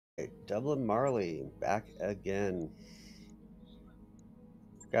Dublin Marley back again.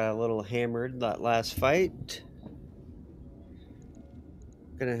 Got a little hammered that last fight.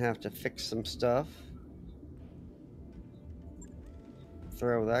 Gonna have to fix some stuff.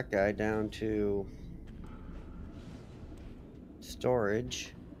 Throw that guy down to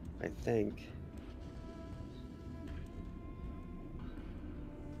storage, I think.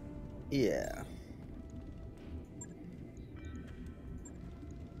 Yeah.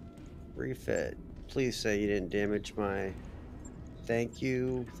 Refit. Please say you didn't damage my... Thank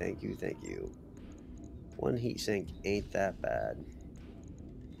you, thank you, thank you. One heat sink ain't that bad.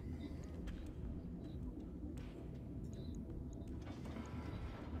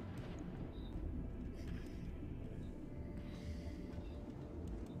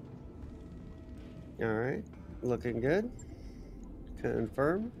 Alright, looking good.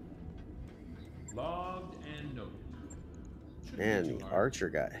 Confirm. Logged and noted. And the archer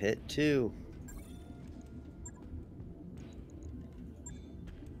got hit too.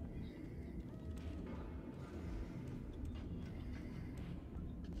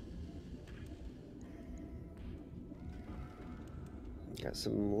 Got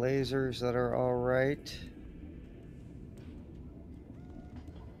some lasers that are alright.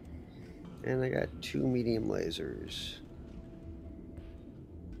 And I got 2 medium lasers.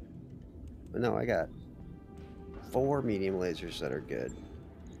 No, I got 4 medium lasers that are good.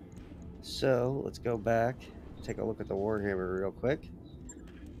 So let's go back, take a look at the Warhammer real quick.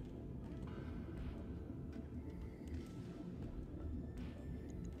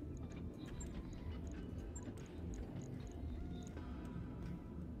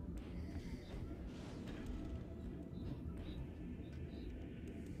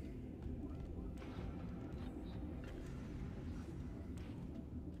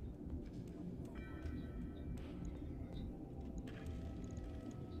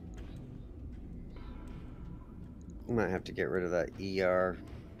 Might have to get rid of that ER.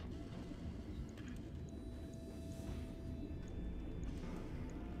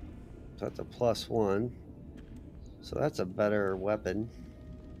 So that's a +1. So that's a better weapon.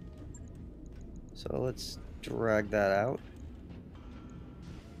 So let's drag that out.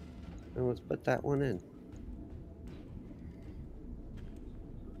 And let's put that one in.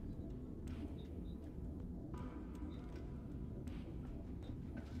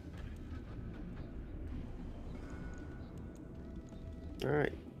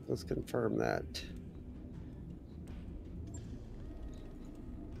 Alright, let's confirm that.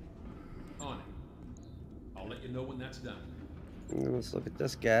 On it. I'll let you know when that's done. And then let's look at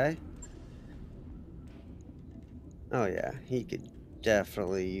this guy. Oh yeah, he could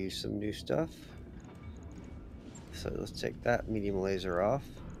definitely use some new stuff. So let's take that medium laser off.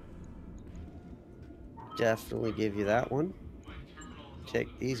 Definitely give you that one.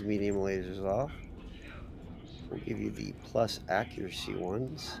 Take these medium lasers off. We'll give you the plus accuracy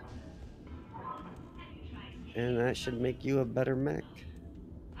ones. And that should make you a better mech.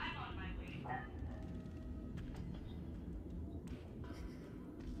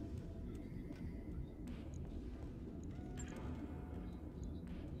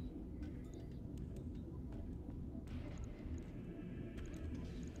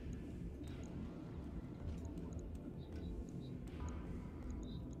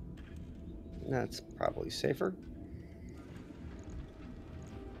 That's probably safer.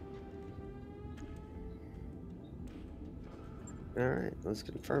 Alright, let's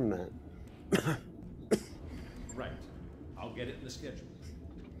confirm that. Right. I'll get it in the schedule.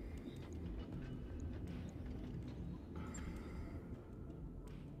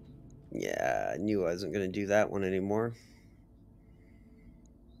 Yeah, I knew I wasn't going to do that one anymore.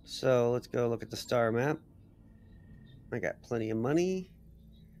 So let's go look at the star map. I got plenty of money.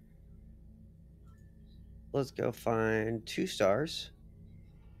 Let's go find 2 stars.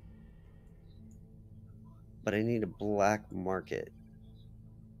 But I need a black market.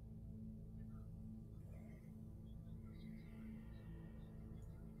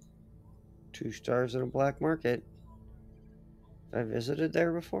 Two stars in a black market. Have I visited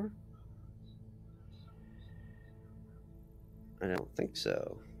there before? I don't think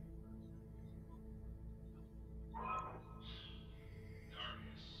so.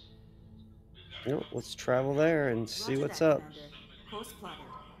 Nope, let's travel there and see Roger what's that, up. Commander. Course plotted.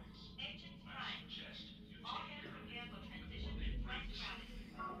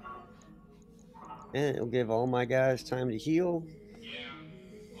 And it'll give all my guys time to heal.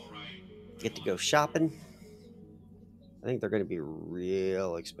 Get to go shopping. I think they're going to be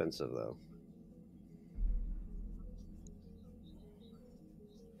real expensive, though.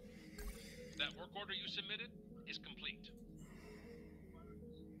 That work order you submitted is complete.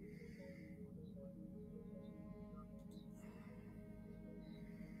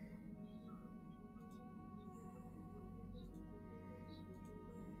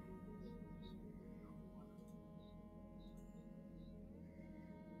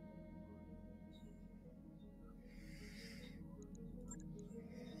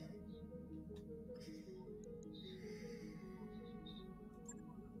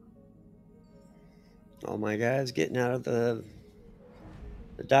 All my guys getting out of the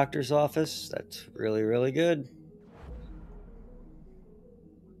doctor's office. That's really, really good.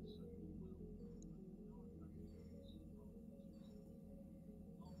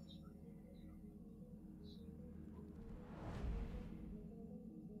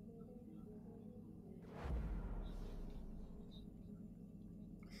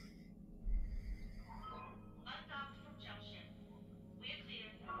 Undocked from junction. We're clear.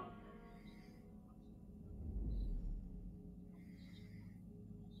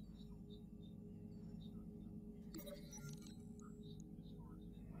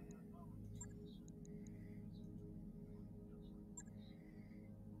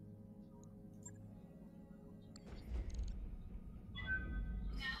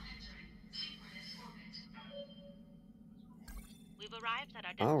 Now entering synchronous orbit. We've arrived at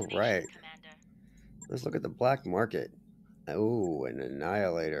our All destination, right. Commander. Let's look at the black market. Oh, an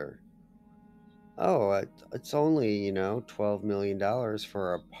annihilator. Oh, it's only, $12 million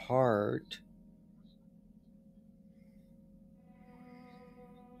for a part.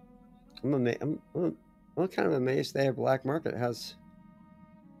 I'm kind of amazed they have black market. Has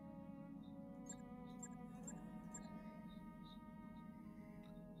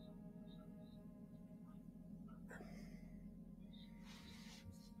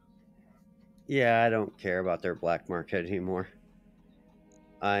Yeah, I don't care about their black market anymore.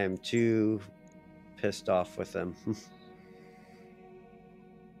 I am too pissed off with them.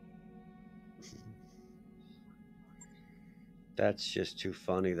 That's just too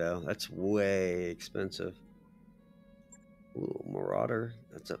funny, though. That's way expensive. Ooh, Marauder.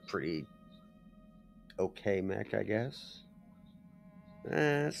 That's a pretty okay mech, I guess.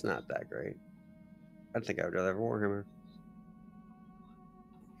 It's not that great. I think I would rather have Warhammer.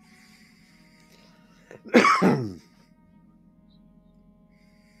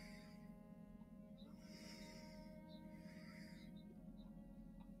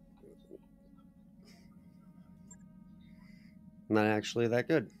 Not actually that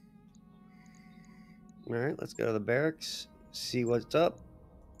good. All right, let's go to the barracks, see what's up.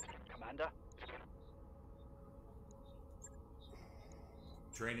 Commander?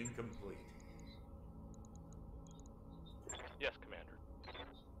 Training complete. Yes, Commander.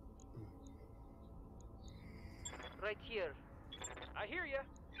 Right here. I hear ya.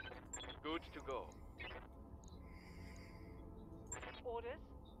 Good to go. Orders?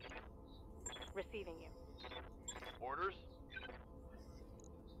 Receiving you. Orders?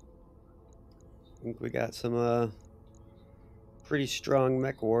 I think we got some pretty strong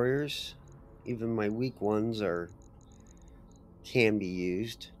mech warriors. Even my weak ones can be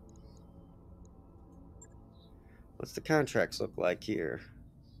used. What's the contracts look like here?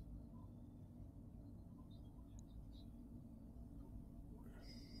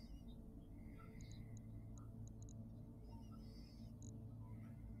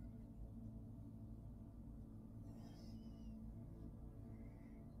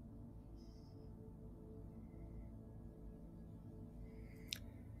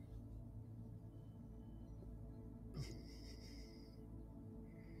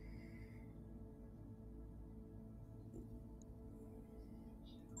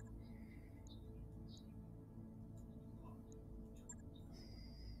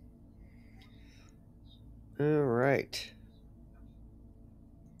 All right.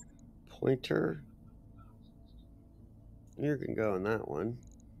 Pointer. You can go in that one.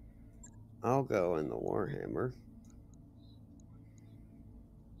 I'll go in the Warhammer.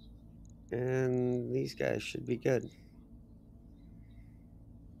 And these guys should be good.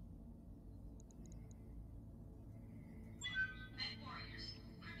 Mech warriors,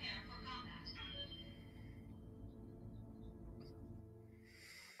 prepare for combat.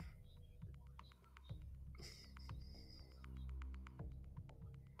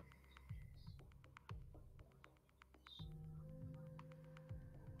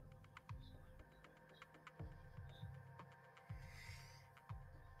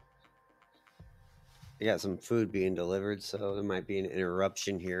 I got some food being delivered, so there might be an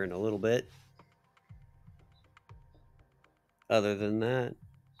interruption here in a little bit. Other than that,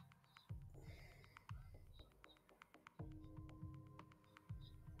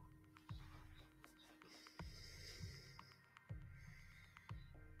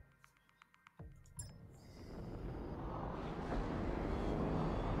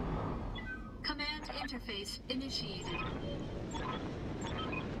 Command interface initiated.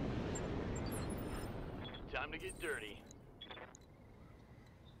 Time to get dirty.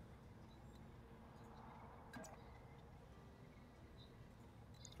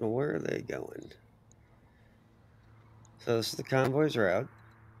 well, where are they going? So this is the convoy's route.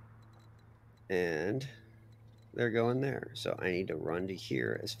 And they're going there. So I need to run to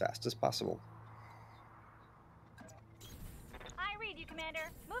here as fast as possible. I read you,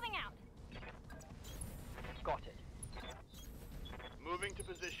 Commander. Moving out. Got it. Moving to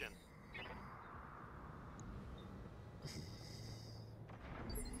position.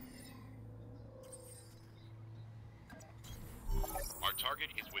 Our target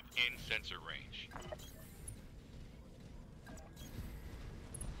is within sensor range.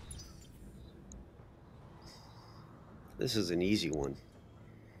 This is an easy one.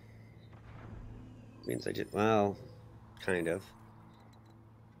 Means I just, well, kind of.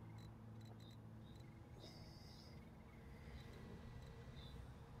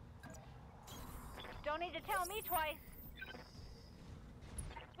 Don't need to tell me twice.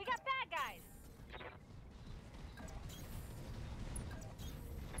 We got bad guys.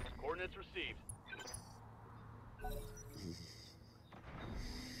 Coordinates received.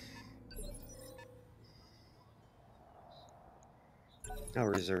 I'll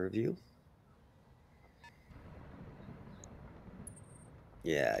reserve you.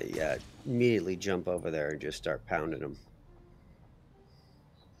 Yeah, immediately jump over there and just start pounding them.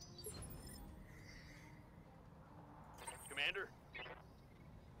 Commander.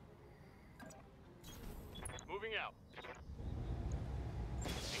 Moving out.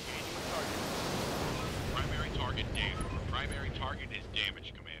 Engaging with target. Primary target is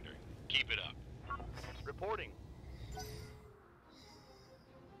damaged, Commander. Keep it up. Reporting.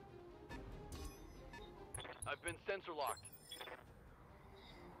 I've been sensor locked.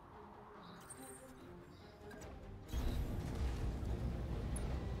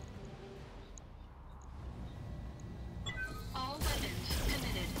 All weapons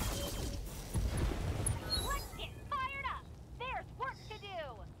committed. Let's get fired up. There's work to do.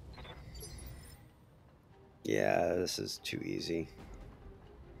 Yeah, this is too easy.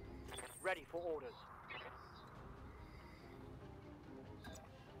 Ready for orders.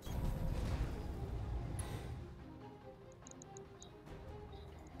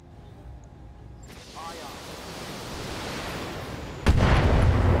 Aye, aye.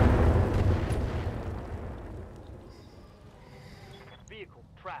 Vehicle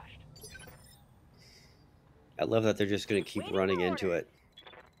trashed. I love that they're just going to keep Waiting running for into orders. it.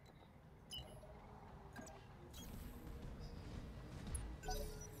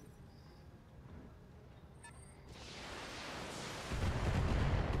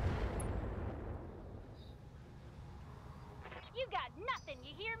 You got nothing,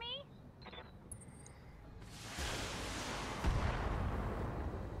 you hear me?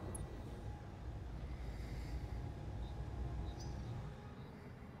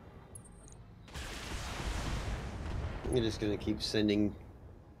 You're just going to keep sending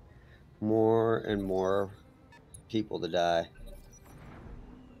more and more people to die.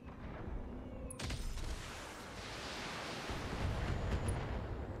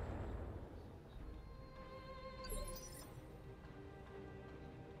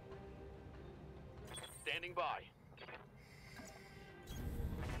 Standing by.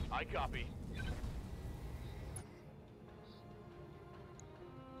 I copy.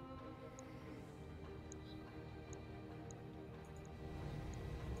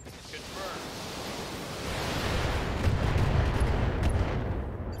 Confirmed.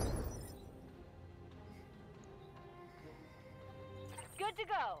 Good to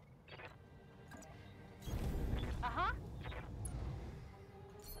go. Uh-huh.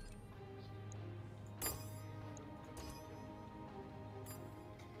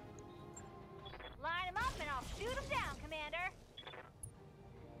 Line them up and I'll shoot them down, Commander.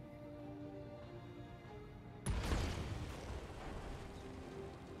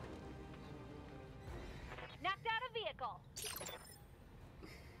 Knocked out a vehicle.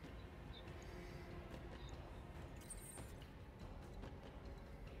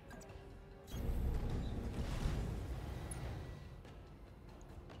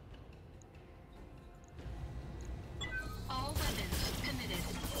 All weapons committed.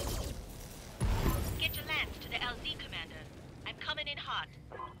 Get your lance to the LZ, Commander. I'm coming in hot.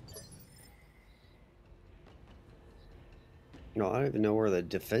 No, I don't even know where the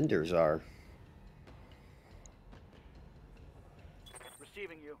defenders are.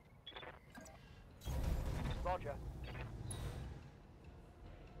 Receiving you. Roger.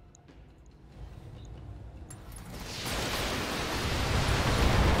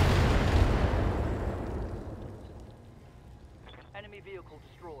 Enemy vehicle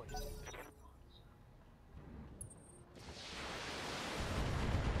destroyed.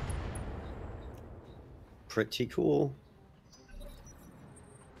 Pretty cool.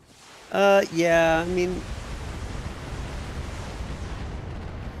 Yeah, I mean,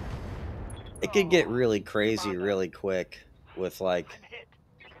 It could get really crazy really quick with like I'm hit.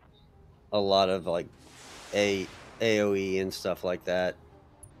 a lot of like AoE and stuff like that.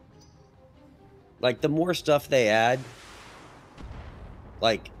 Like the more stuff they add,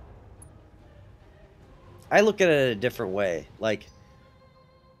 like I look at it a different way. Like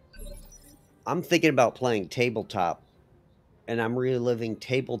I'm thinking about playing tabletop and I'm reliving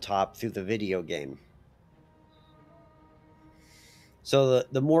tabletop through the video game. So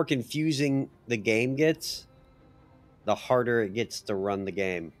the more confusing the game gets, the harder it gets to run the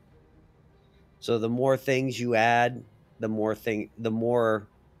game. So the more things you add, the more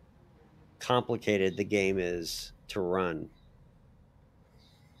complicated the game is to run.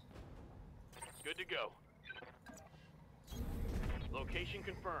 Good to go. Location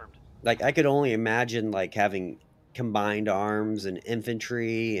confirmed. Like I could only imagine like having combined arms and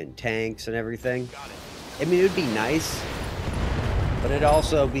infantry and tanks and everything. Got it. I mean, it would be nice, but it'd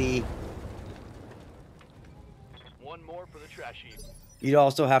also be One more for the trash heap. you'd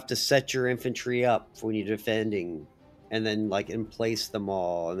also have to set your infantry up for when you're defending and then like emplace them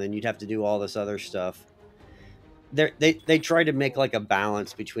all, and then you'd have to do all this other stuff. They try to make like a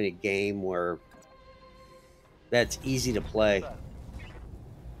balance between a game where that's easy to play.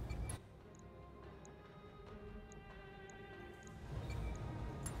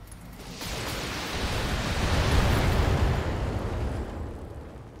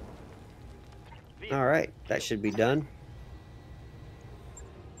 All right, that should be done.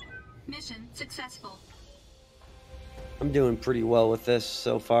 Mission successful. I'm doing pretty well with this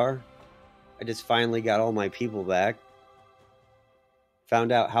so far. I just finally got all my people back.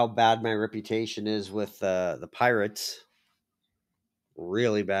 Found out how bad my reputation is with the pirates.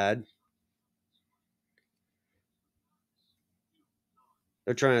 Really bad.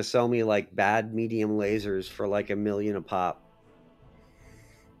 They're trying to sell me like bad medium lasers for like $1 million a pop.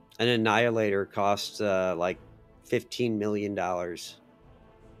 An annihilator costs like $15 million.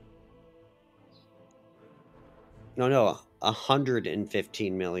 No,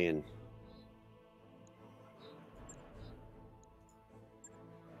 115 million.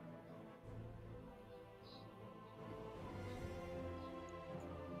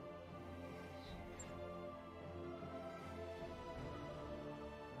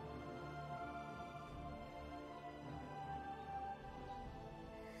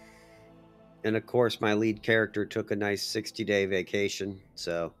 And of course, my lead character took a nice 60-day vacation,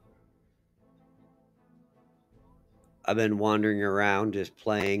 so I've been wandering around just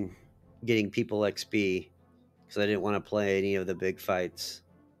playing, getting people XP, because I didn't want to play any of the big fights.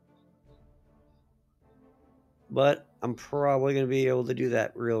 But I'm probably going to be able to do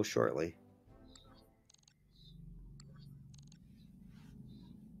that real shortly.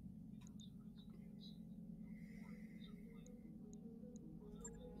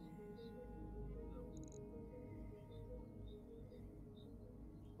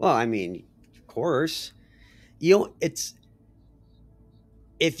 Well, I mean, of course. You know, it's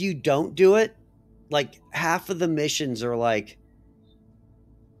if you don't do it, like half of the missions are like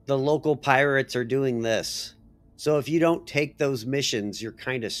the local pirates are doing this. So if you don't take those missions, you're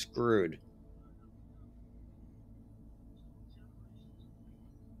kind of screwed.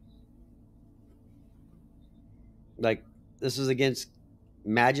 Like this is against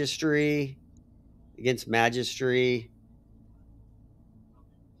magistry,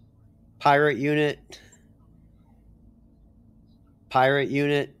 pirate unit, pirate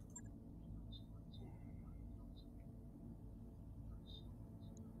unit.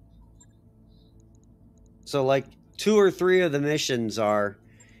 So like 2 or 3 of the missions are,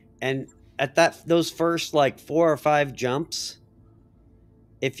 and at those first like 4 or 5 jumps,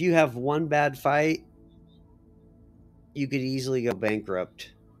 if you have one bad fight, you could easily go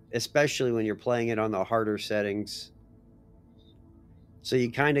bankrupt, especially when you're playing it on the harder settings. So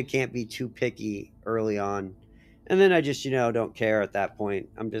you kind of can't be too picky early on. And then I just, don't care at that point.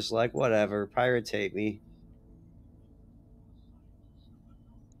 I'm just like, whatever, pirates hate me.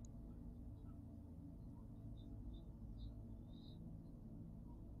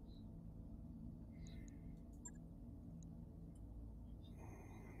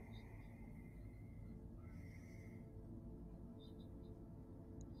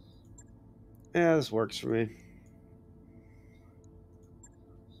 Yeah, this works for me.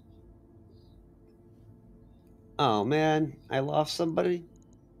 Oh man, I lost somebody.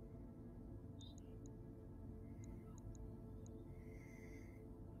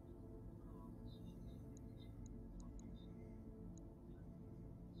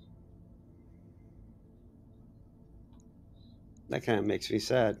 That kind of makes me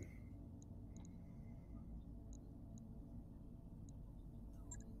sad.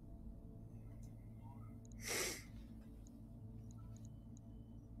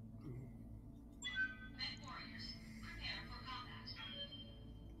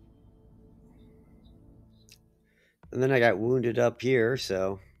 And then I got wounded up here,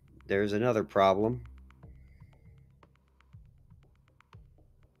 so there's another problem.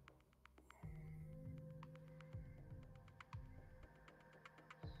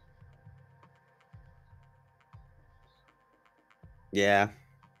 Yeah.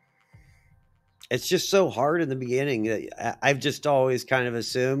 It's just so hard in the beginning. I've just always kind of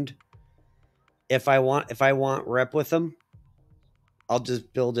assumed if I want rep with them, I'll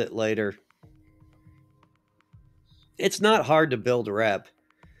just build it later. It's not hard to build a rep.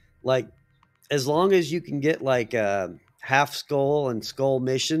 Like, as long as you can get like half skull and skull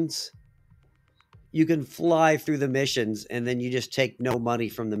missions, you can fly through the missions and then you just take no money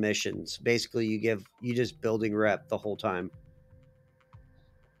from the missions. Basically, you just building rep the whole time.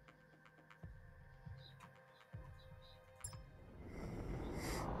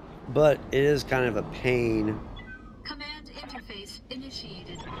 But it is kind of a pain. Command interface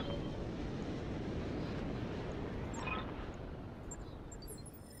initiated.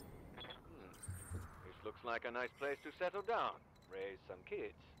 This looks like a nice place to settle down. Raise some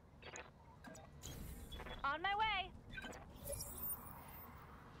kids. On my way.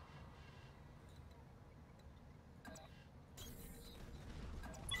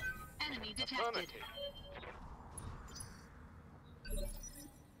 Enemy detected. Affirmative.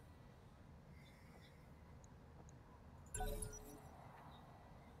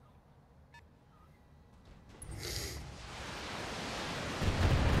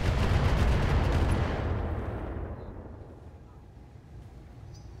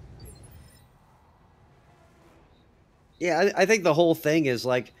 Yeah, I think the whole thing is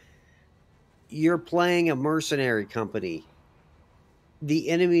like you're playing a mercenary company. The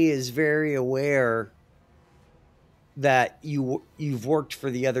enemy is very aware that you've worked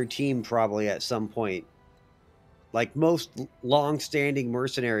for the other team probably at some point. Like most long-standing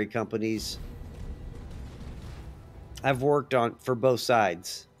mercenary companies have worked on for both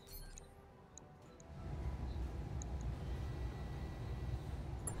sides.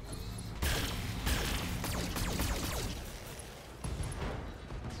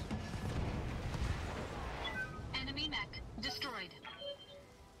 Enemy mech destroyed.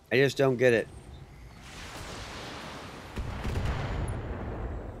 I just don't get it.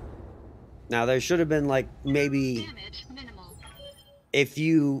 Now there should have been like maybe Damage minimal. if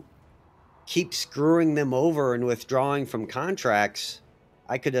you keep screwing them over and withdrawing from contracts,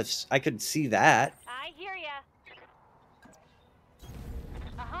 I could see that. I hear ya.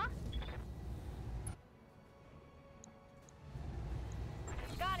 Uh-huh.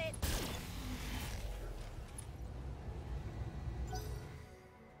 Got it.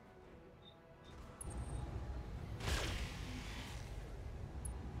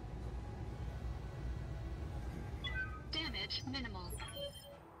 Damage minimal.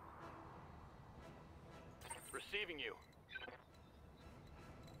 Receiving you.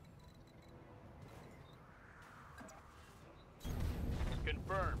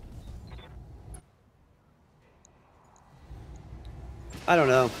 Confirmed. I don't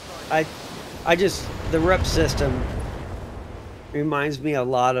know. I just the rep system reminds me a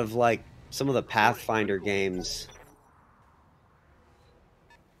lot of like some of the Pathfinder games.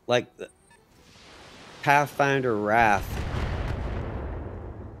 Like the Pathfinder Wrath.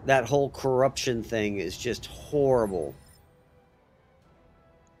 That whole corruption thing is just horrible.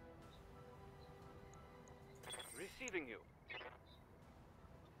 Receiving you.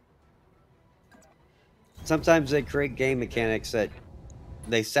 Sometimes they create game mechanics that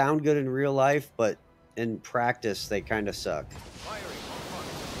they sound good in real life, but in practice they kind of suck. Firing on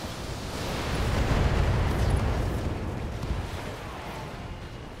target.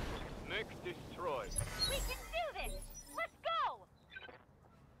 Next destroyed. We can do this. Let's go.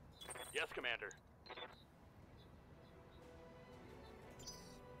 Yes, Commander.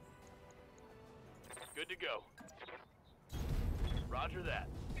 Good to go. Roger that.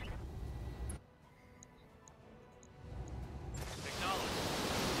 Acknowledge.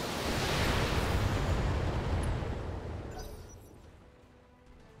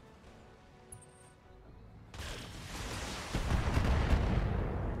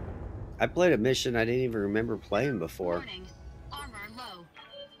 I played a mission I didn't even remember playing before. Warning. Armor low.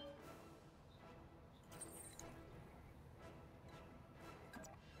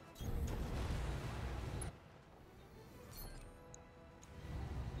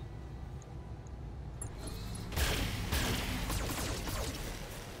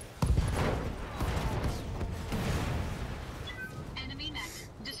 Enemy mech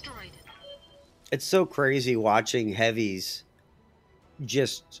destroyed. It's so crazy watching heavies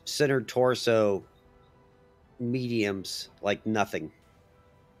just center torso mediums like nothing.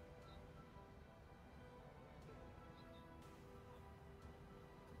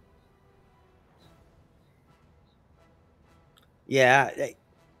 Yeah.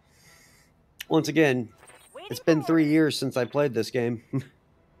 Once again, Waiting it's been for 3 orders. years since I played this game.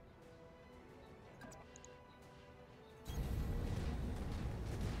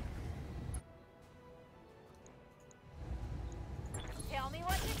 Tell me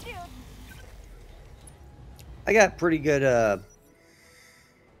what to shoot. I got pretty good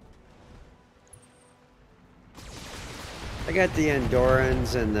I got the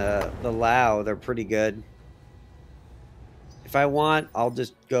Andorans and the Lao. They're pretty good. If I want, I'll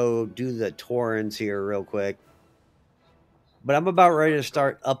just go do the Taurans here real quick. But I'm about ready to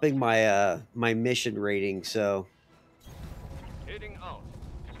start upping my my mission rating, so Heading out.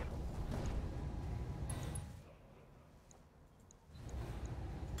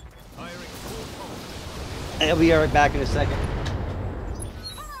 Firing full force. I'll be right back in a second.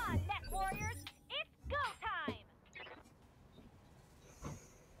 Come on, Net Warriors. It's go time.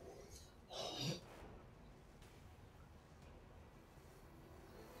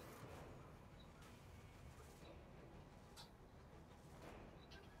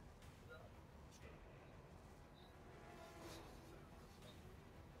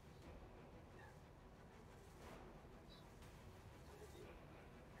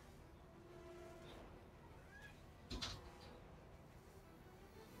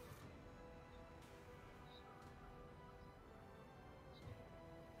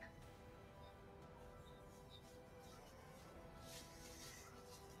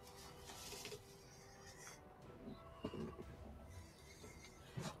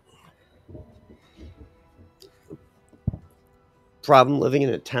 Problem living in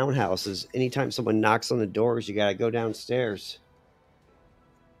a townhouse is anytime someone knocks on the doors, you gotta go downstairs.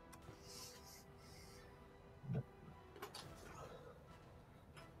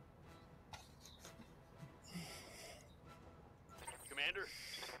 Commander?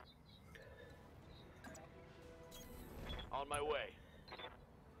 On my way.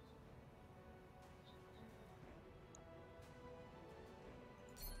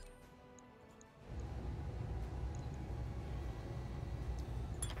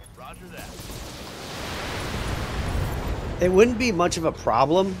 Roger that. It wouldn't be much of a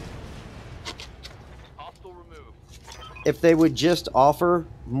problem Hostile removed. if they would just offer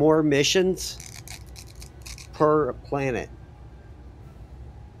more missions per planet.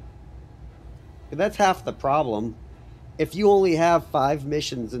 That's half the problem. If you only have 5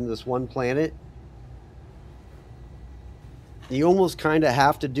 missions in this one planet, you almost kind of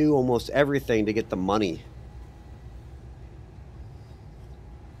have to do almost everything to get the money.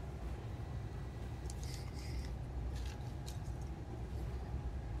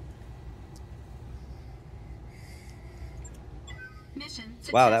 Mission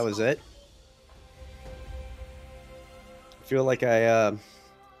successful. Wow, that was it? I feel like I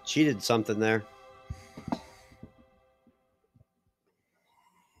cheated something there.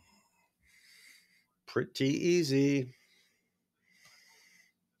 Pretty easy.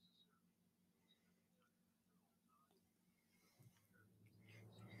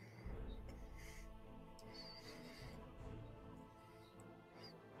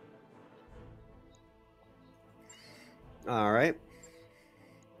 All right.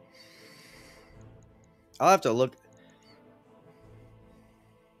 I'll have to look.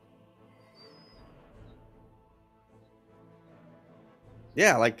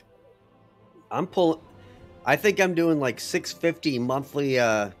 Yeah, like I'm pulling. I think I'm doing like 650 monthly.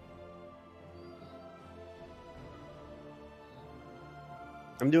 I'm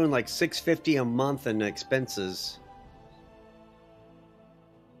doing like 650 a month in expenses.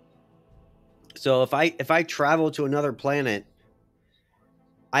 So if I travel to another planet,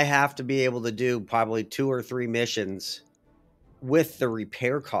 I have to be able to do probably 2 or 3 missions with the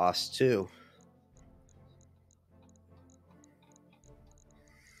repair costs too.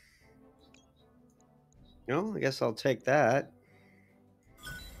 No, I guess I'll take that.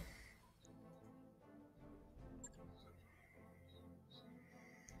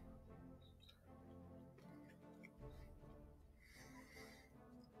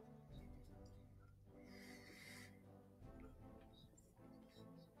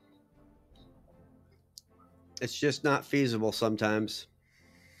 It's just not feasible sometimes.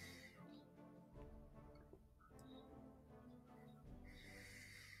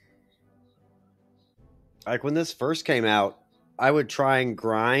 Like when this first came out, I would try and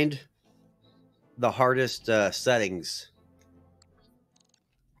grind the hardest settings.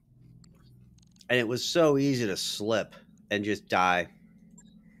 And it was so easy to slip and just die.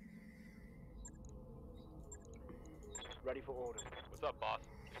 Ready for orders. What's up, boss?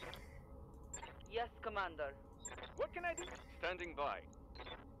 Yes, Commander. What can I do? Standing by.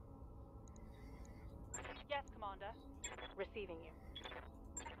 Yes, Commander. Receiving you.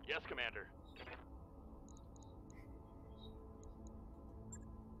 Yes, Commander.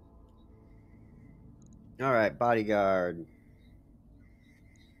 All right, bodyguard.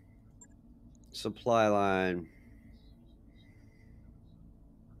 Supply line.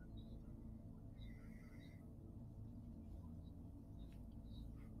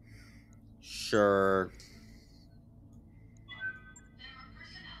 Sure.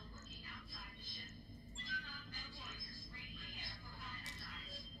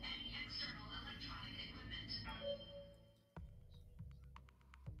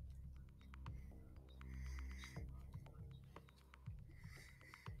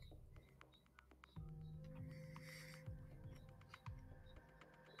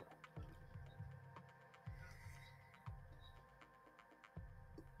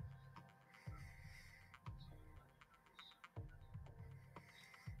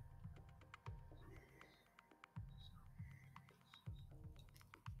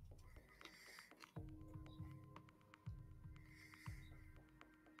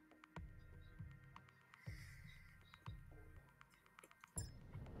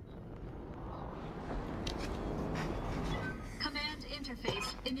 Command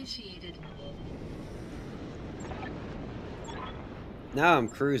interface initiated. Now I'm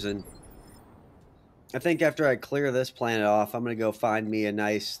cruising. I think after I clear this planet off, I'm going to go find me a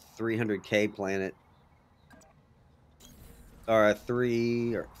nice 300K planet. Or a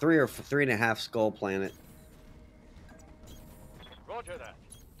three or 3.5 skull planet. Roger that.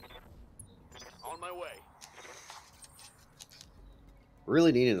 On my way.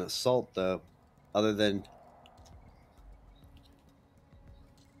 Really need an assault, though. Other than...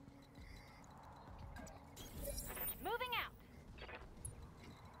 Moving out.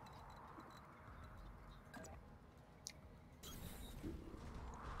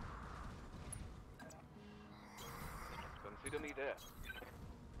 Consider me there.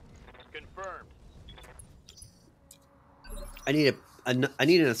 Confirmed. I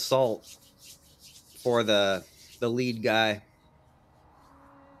need an assault for the lead guy.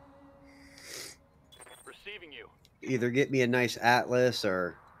 Receiving you. Either get me a nice Atlas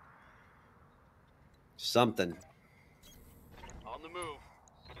or something. On the move.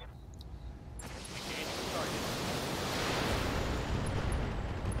 Engaging the target.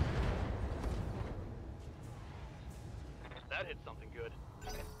 That hit something good.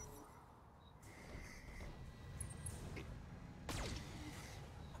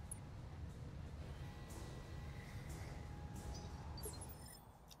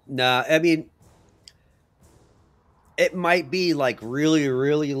 Nah, I mean, it might be like really,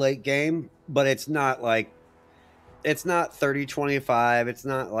 really late game, but it's not like, it's not 30-25. It's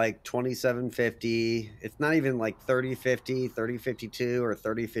not like 27-50. It's not even like 30-50, 30-52, or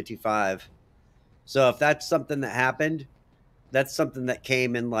 30-55. So if that's something that happened, that's something that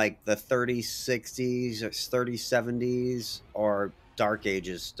came in like the 30-60s or 30-70s or Dark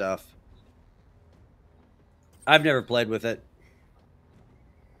Ages stuff. I've never played with it.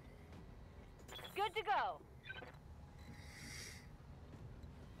 Good to go.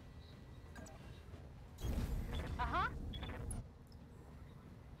 Uh-huh.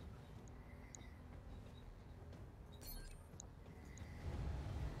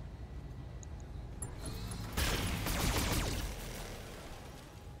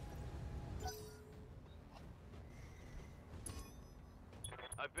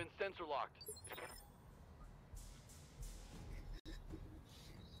 I've been sensor locked.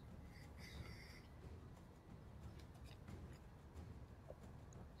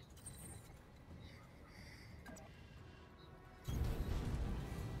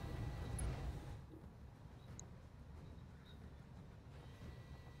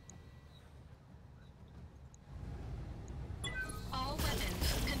 All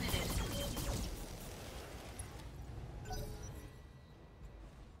weapons committed.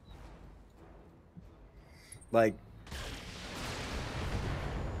 Like,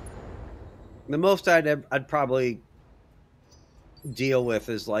 the most I'd probably deal with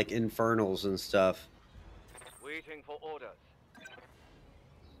is like infernals and stuff. Waiting for orders.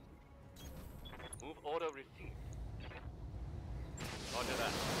 Move order received. Roger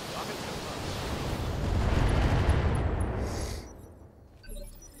that. Target confirmed.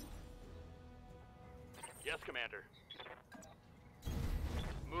 Yes, Commander.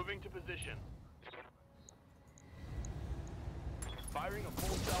 Moving to position. Firing a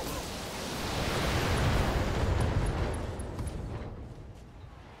full salvo.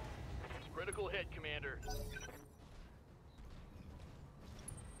 Critical hit, Commander.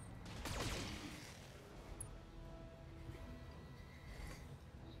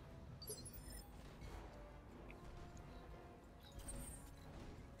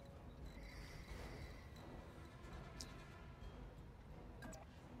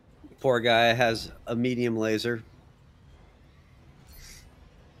 Poor guy has a medium laser.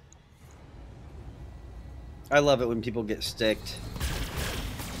 I love it when people get sticked.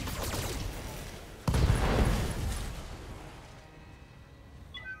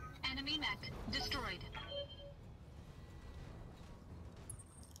 Enemy mech destroyed.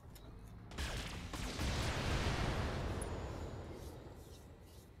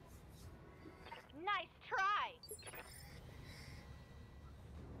 Nice try.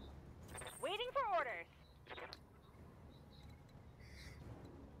 Waiting for orders.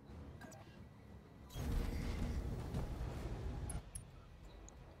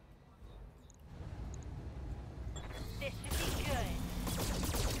 This should be good.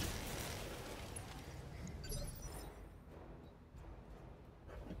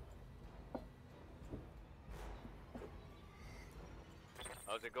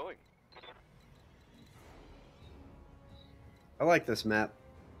 How's it going? I like this map.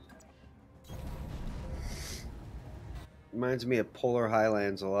 Reminds me of Polar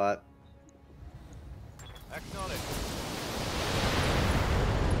Highlands a lot. Acknowledge.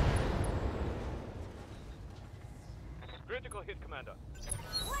 Critical hit, Commander.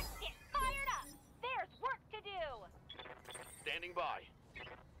 Let's get fired up. There's work to do. Standing by.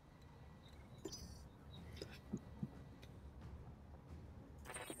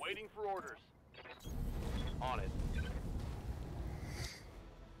 Waiting for orders. On it.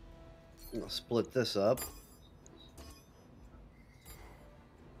 I'll split this up.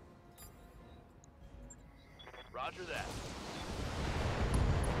 Roger that.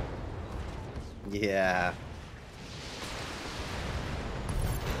 Yeah.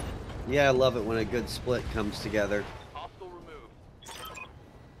 Yeah, I love it when a good split comes together. Hostile removed.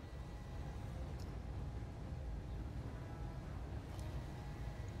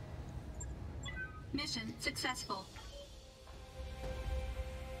 Mission successful.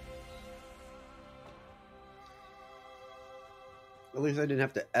 At least I didn't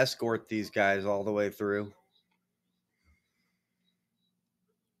have to escort these guys all the way through.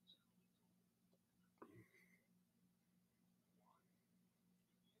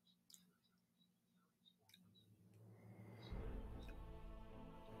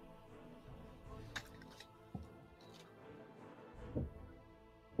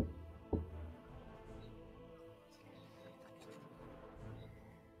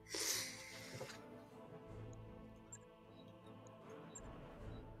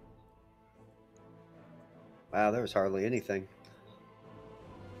 Wow, there was hardly anything.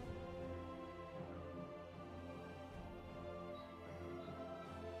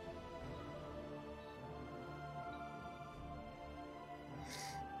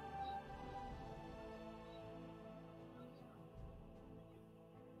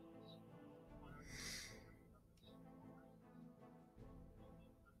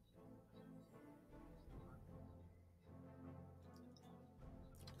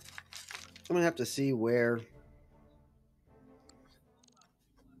 I'm gonna have to see where.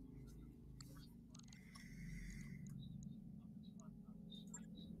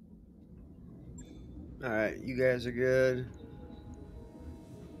 All right, you guys are good.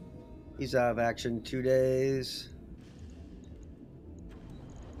 He's out of action 2 days.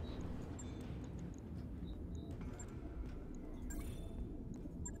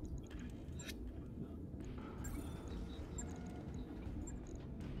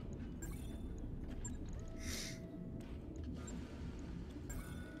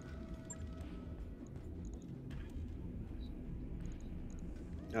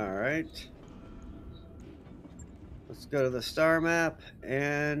 All right. Let's go to the star map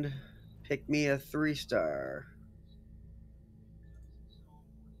and pick me a 3-star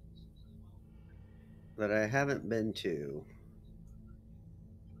that I haven't been to.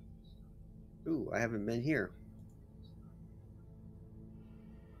 Ooh, I haven't been here.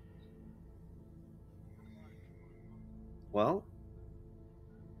 Well,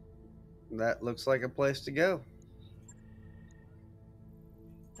 that looks like a place to go.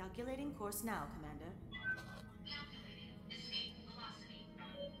 Calculating course now, Commander.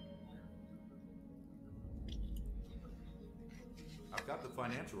 I've got the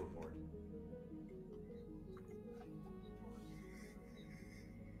financial report.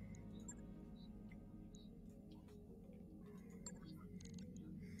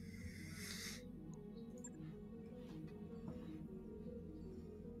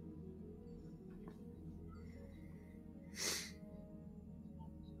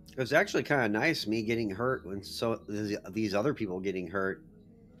 It was actually kind of nice me getting hurt when these other people getting hurt.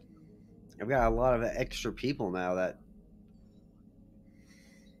 I've got a lot of extra people now that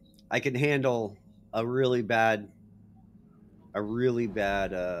I can handle a really bad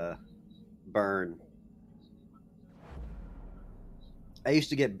burn. I used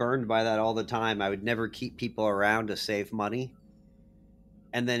to get burned by that all the time. I would never keep people around to save money.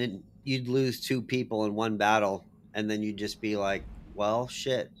 And then you'd lose 2 people in one battle. And then you'd just be like, well,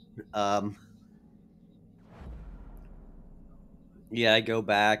 shit. Yeah, I go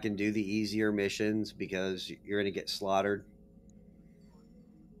back and do the easier missions because you're going to get slaughtered.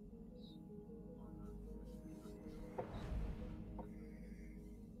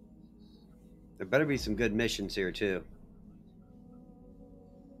 There better be some good missions here, too.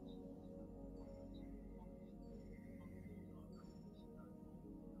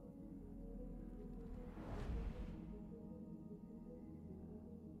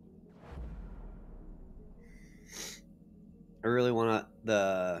 I really want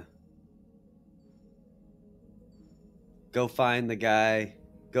to go find the guy,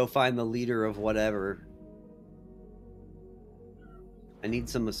 go find the leader of whatever. I need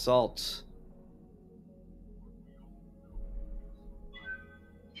some assaults.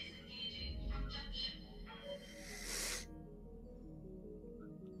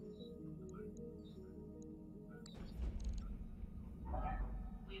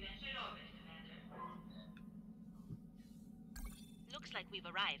 Looks like we've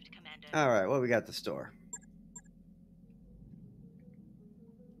arrived, Commander. All right, what we got at the store?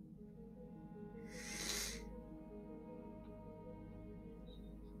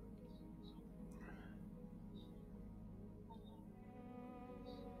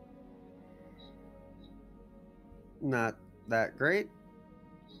 Not that great.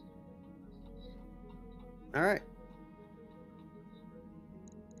 All right.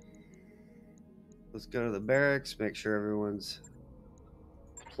 Let's go to the barracks, make sure everyone's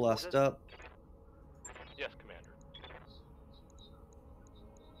plussed up. Yes, Commander.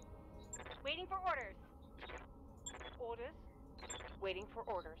 Waiting for orders. Orders. Waiting for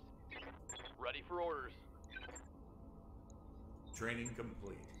orders. Ready for orders. Training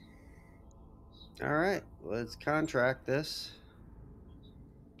complete. All right, let's contract this.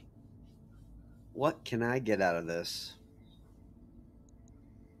 What can I get out of this?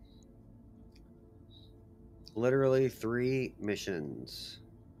 Literally 3 missions.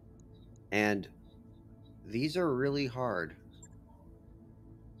 And these are really hard.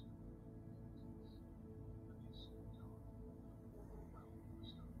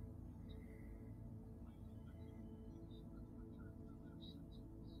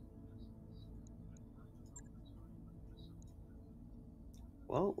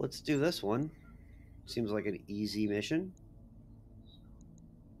 Well, let's do this one. Seems like an easy mission.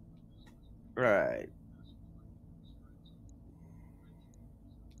 Right.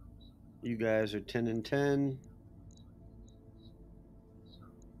 You guys are 10 and 10.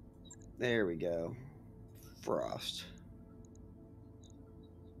 There we go. Frost.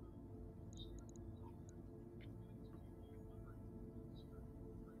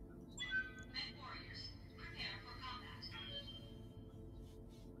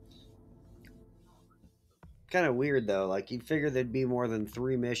 Kind of weird though. Like you'd figure there'd be more than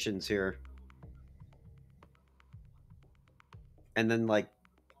 3 missions here. And then like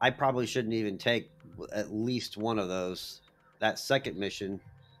I probably shouldn't even take at least one of those. That second mission,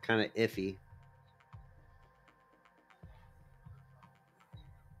 kind of iffy.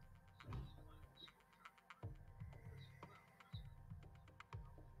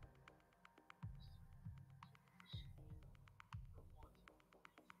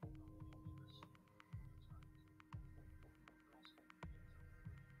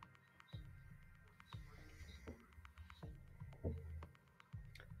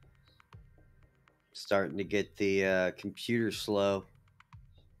 Starting to get the computer slow.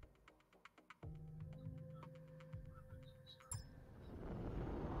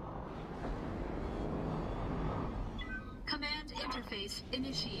 Command interface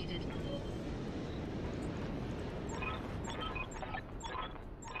initiated.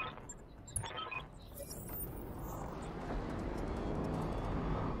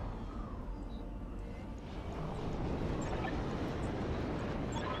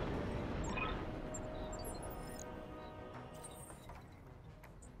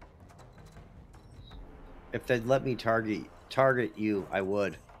 If they'd let me target you, I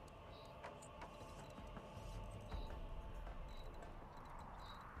would.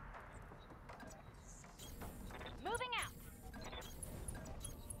 Moving out.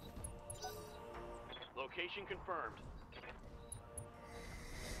 Location confirmed.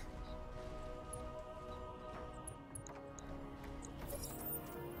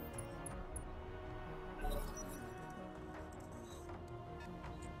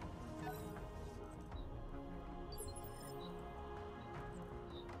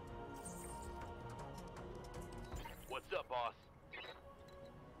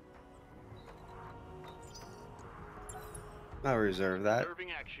 I'll reserve that.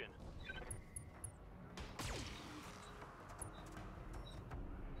 Serving action.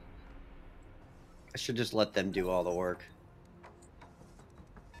 I should just let them do all the work.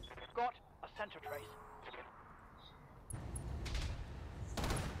 Got a center trace.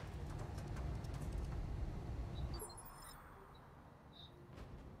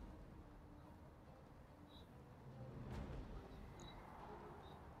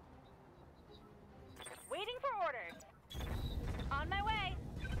 Waiting for orders. On my way.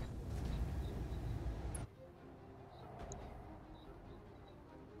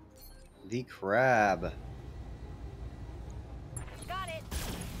 The crab. Got it.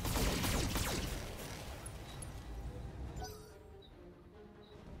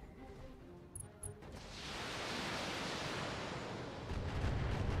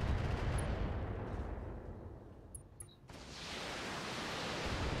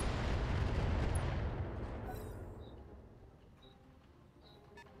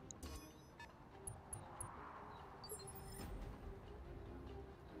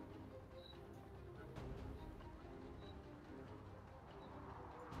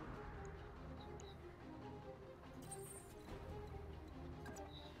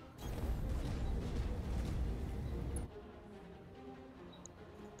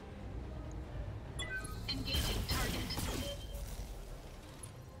 Engaging target.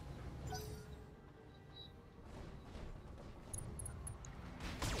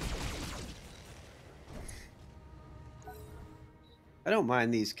 I don't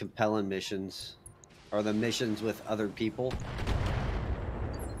mind these compelling missions, or the missions with other people.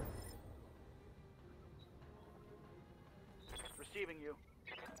 Receiving you.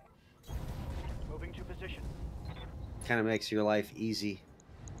 Moving to position. Kind of makes your life easy.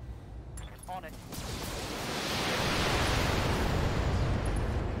 On it.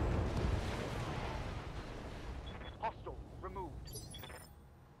 Hostile removed.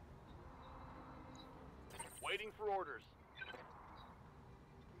 Waiting for orders.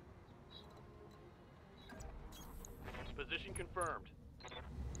 Position confirmed.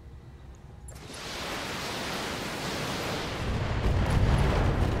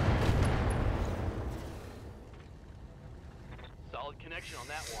 Solid connection on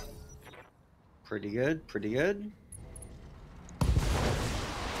that one. Pretty good, pretty good.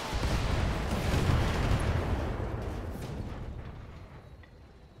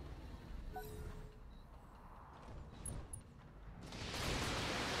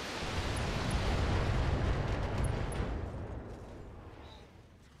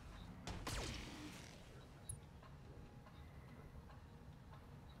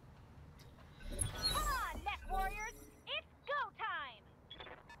 Come on, Net Warriors. It's go time.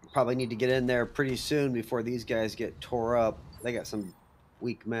 Probably need to get in there pretty soon before these guys get tore up. They got some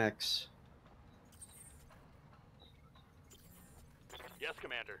weak mechs. Yes,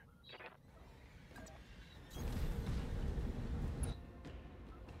 Commander.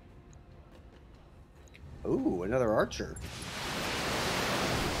 Ooh, another archer.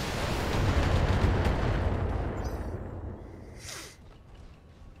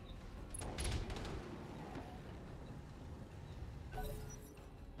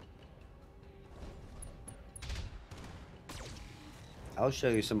 I'll show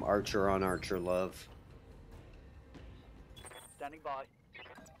you some archer on archer love. Standing by.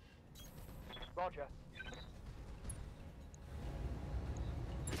 Roger.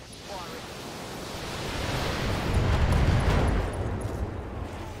 Firing.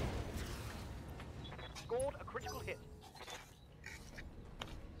 Scored a critical hit.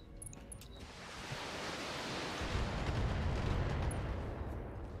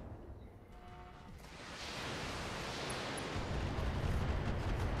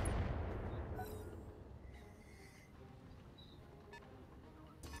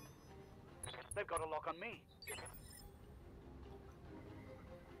 They've got a lock on me.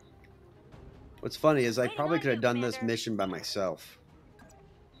 What's funny is I Waiting probably on could have you, done this Commander. mission by myself.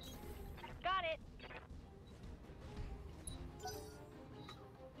 Got it.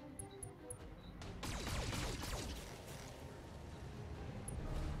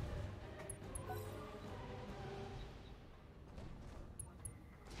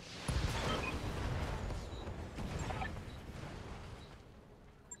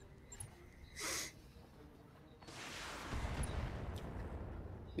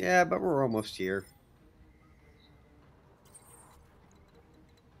 Yeah, but we're almost here.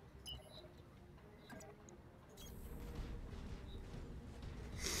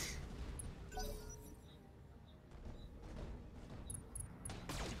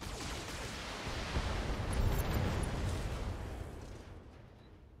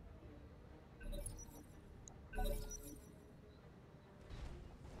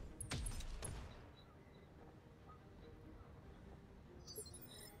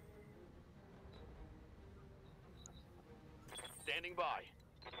 Standing by.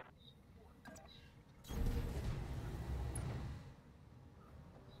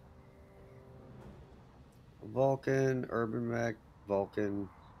 Vulcan, Urban Mech, Vulcan.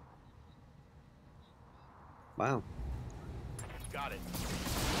 Wow. Got it.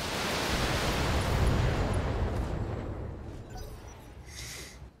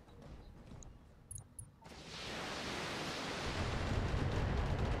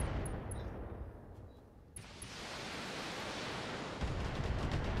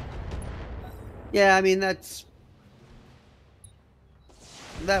 Yeah, I mean,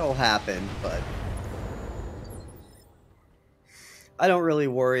 that'll happen, but I don't really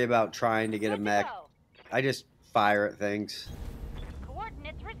worry about trying to get a Good to mech. go. I just fire at things.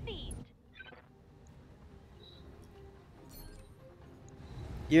 Coordinates received.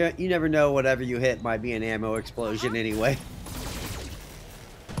 You never know, whatever you hit might be an ammo explosion anyway.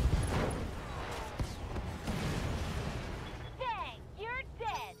 Dang, you're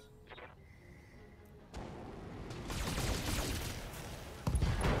dead.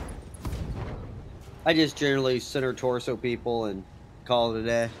 I just generally center torso people and call it a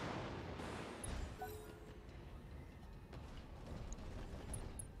day.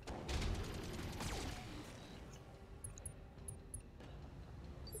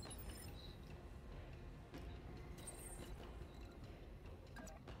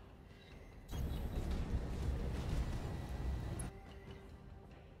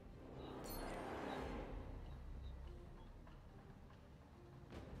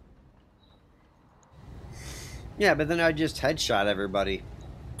 Yeah, but then I just headshot everybody.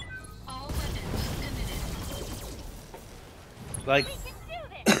 All weapons committed. Like, We can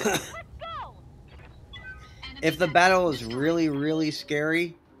do this. Let's go. Enemy if the mech battle is destroyed. really, really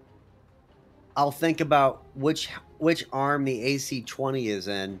scary, I'll think about which arm the AC-20 is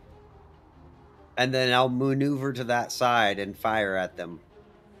in, and then I'll maneuver to that side and fire at them.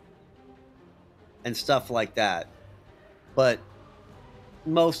 And stuff like that. But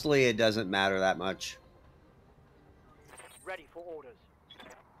mostly it doesn't matter that much. Ready for orders.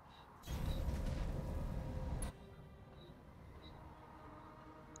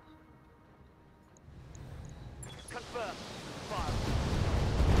 Confirm. Fire.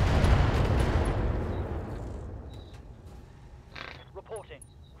 Reporting.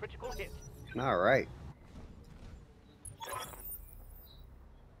 Critical hit. All right.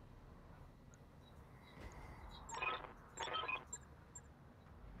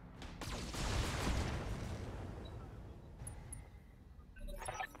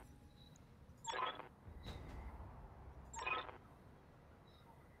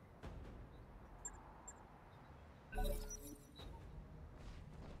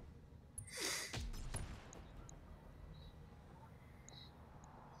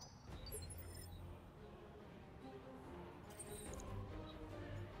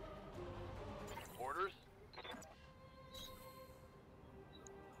 Orders.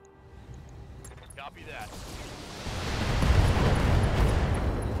 Copy that.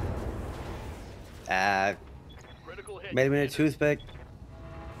 Critical hit. Made him in a toothpick.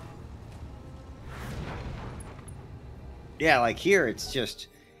 Yeah, like here, it's just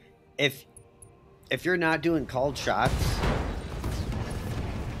if you're not doing called shots,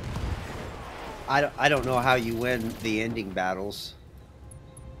 I don't know how you win the ending battles.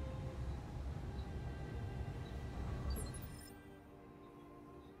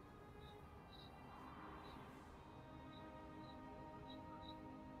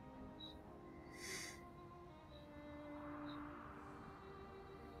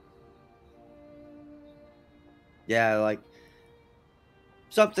 Yeah, like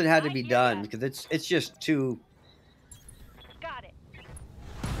something had to be done because it's just too. Got it.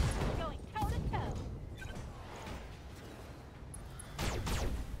 Going toe to toe.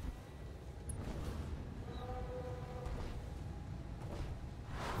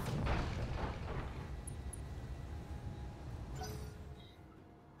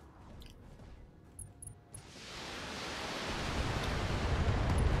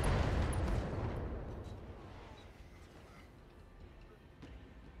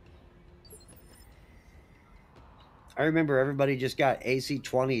 I remember everybody just got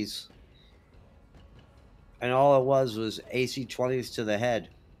AC-20s, and all it was AC-20s to the head.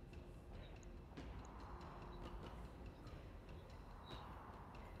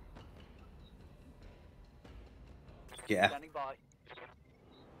 Yeah. Standing by.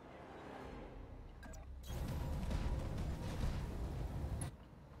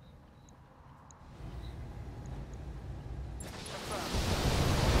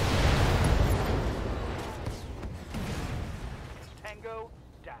 Tango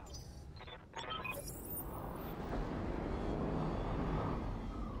down.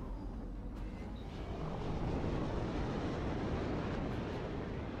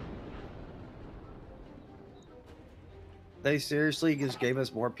 They seriously just gave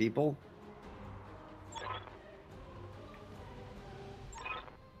us more people?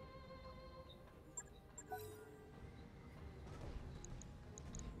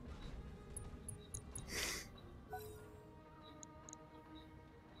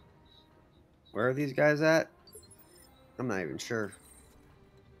 Where are these guys at? I'm not even sure.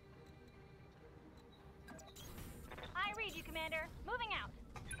 I read you, Commander. Moving out.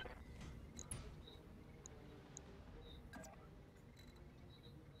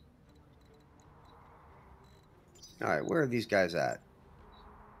 Alright, where are these guys at?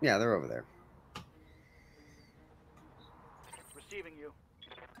 Yeah, they're over there. Receiving you.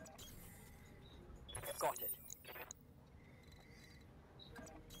 Got it.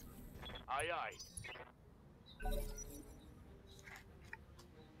 Aye, aye.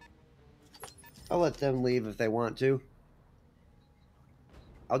 I'll let them leave if they want to.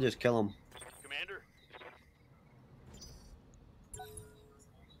 I'll just kill them. Commander?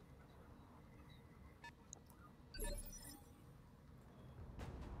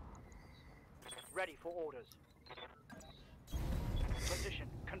 Ready for orders. Position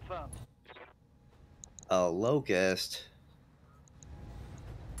confirmed. A locust.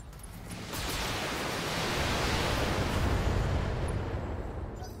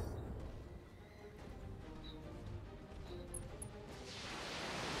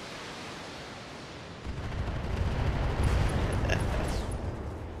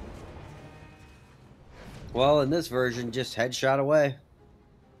 Well, in this version, just headshot away.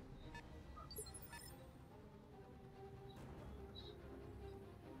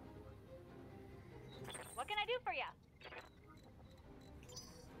 What can I do for you?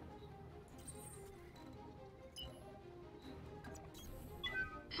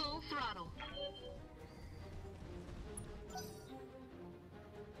 Full throttle.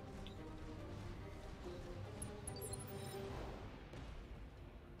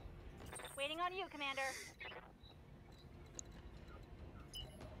 Waiting on you, Commander.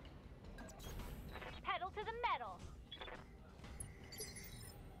 Pedal to the metal.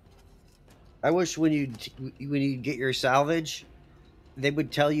 I wish when you get your salvage, they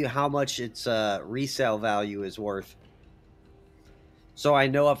would tell you how much its resale value is worth. So I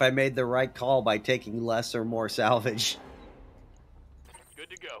know if I made the right call by taking less or more salvage. Good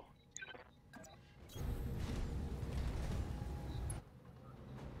to go.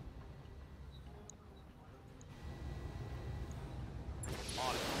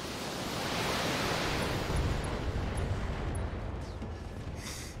 On it.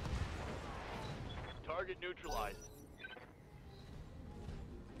 Target neutralized.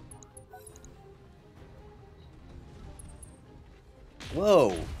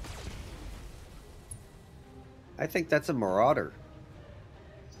 Whoa. I think that's a marauder.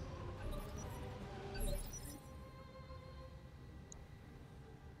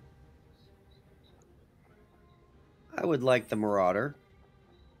 I would like the marauder.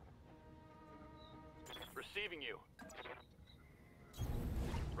 Receiving you.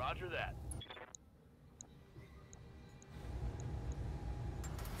 Roger that.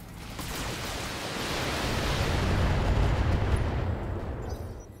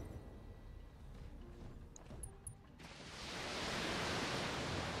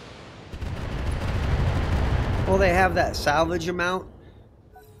 Well, they have that salvage amount.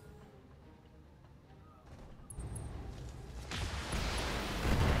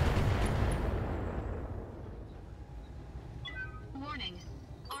 Warning.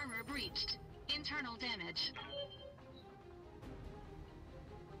 Armor breached. Internal damage.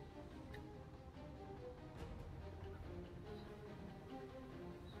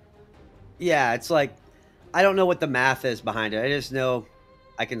 Yeah, it's like, I don't know what the math is behind it. I just know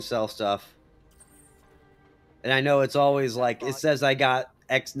I can sell stuff. And I know it's always like, it says I got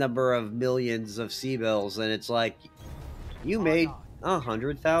X number of millions of cbills, and it's like, you made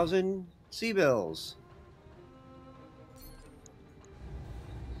 100,000 cbills.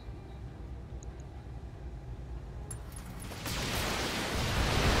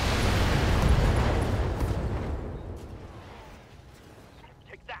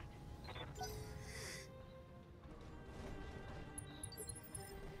 Take that.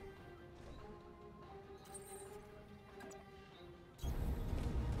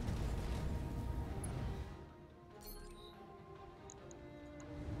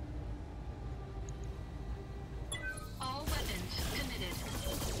 All weapons committed.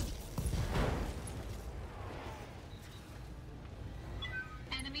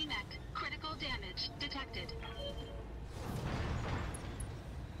 Enemy mech. Critical damage detected.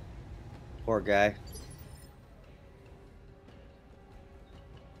 Poor guy.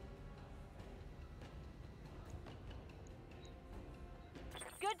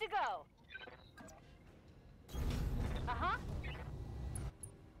 Good to go. Uh-huh.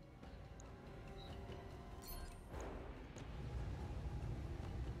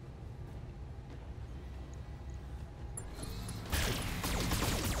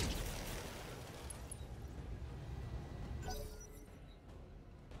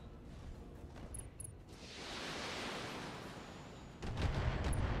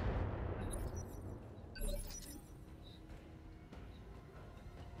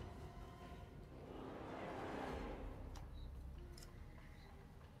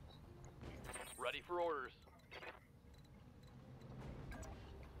 Ready for orders.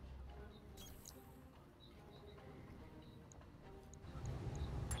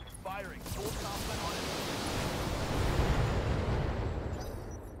 Firing. Full complement on it.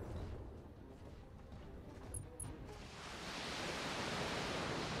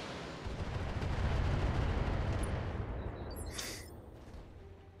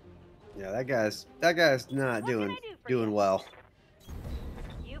 Yeah, that guy's not What can doing I do for doing you? well.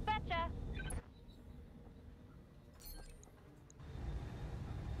 You betcha.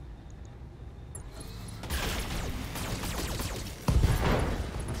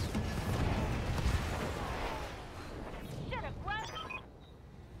 Should've run.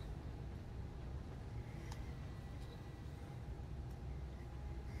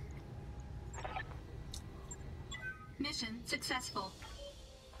 Mission successful.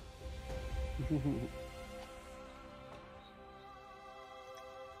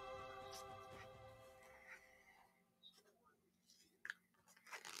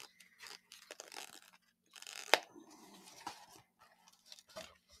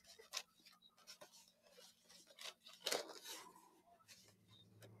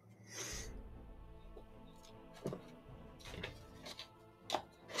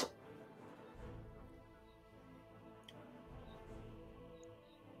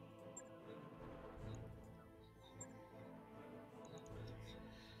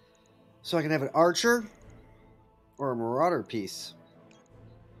 So I can have an archer or a marauder piece.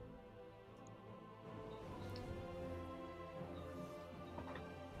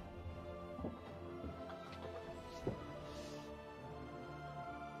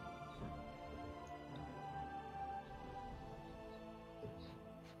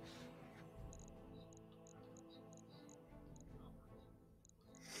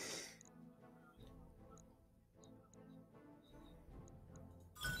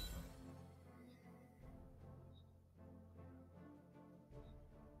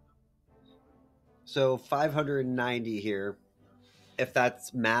 So 590 here. If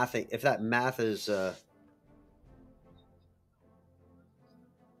that's mathing, if that math is I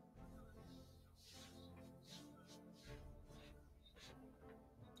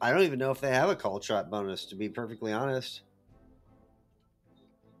don't even know if they have a call shot bonus, to be perfectly honest.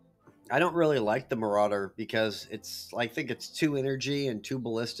 I don't really like the Marauder because I think it's 2 energy and 2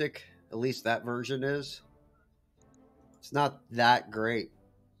 ballistic. At least that version is. It's not that great.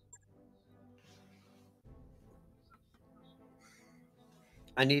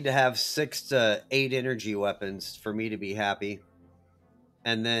 I need to have 6 to 8 energy weapons for me to be happy.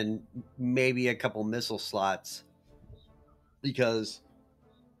 And then maybe a couple missile slots. Because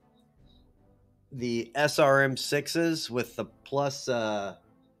the SRM 6s with the plus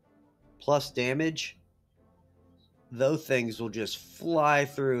damage, those things will just fly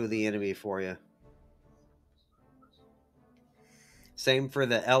through the enemy for you. Same for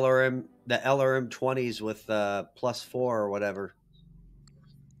the LRM 20s with +4 or whatever.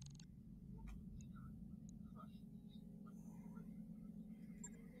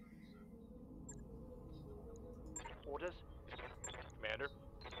 Orders. Commander.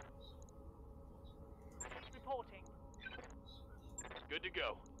 Reporting. Good to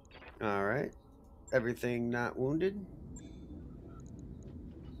go. All right. Everything not wounded?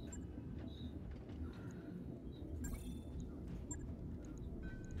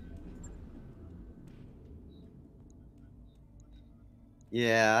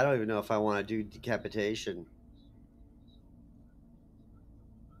 Yeah, I don't even know if I want to do decapitation.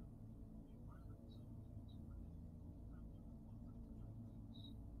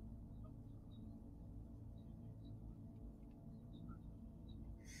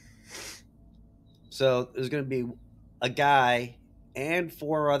 So there's going to be a guy and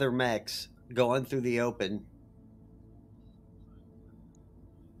 4 other mechs going through the open.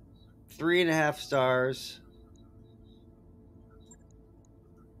 3.5 stars.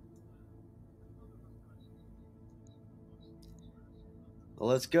 Well,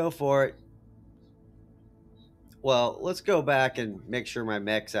 let's go for it. Well, let's go back and make sure my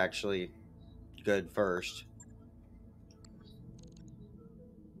mech's actually good first.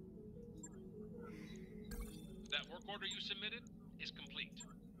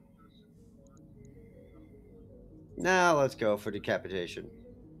 Now let's go for decapitation.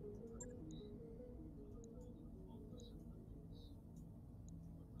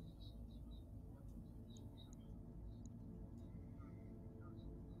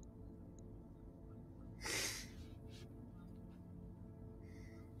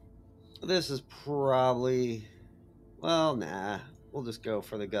 This is probably... Well, nah. We'll just go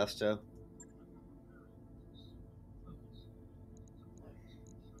for the gusto.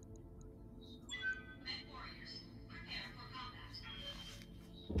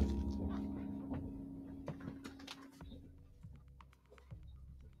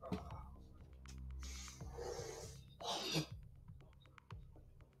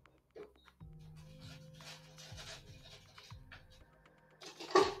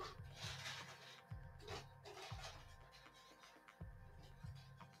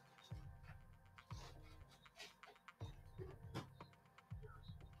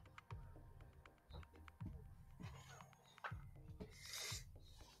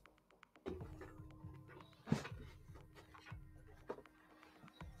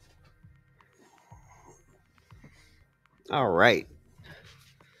 All right.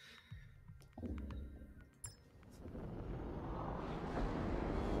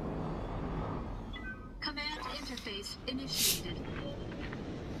 Command interface initiated.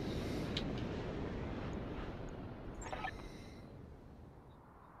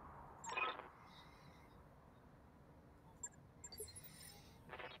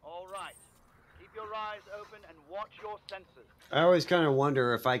 All right. Keep your eyes open and watch your sensors. I always kind of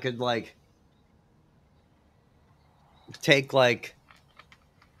wonder if I could, like, take, like,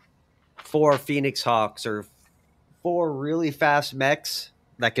 4 Phoenix Hawks or 4 really fast mechs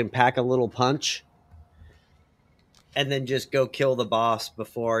that can pack a little punch and then just go kill the boss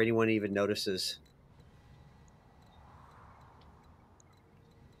before anyone even notices.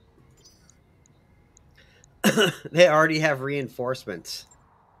 They already have reinforcements.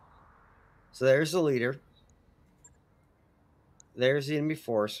 So there's the leader. There's the enemy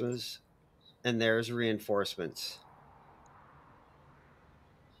forces. And there's reinforcements.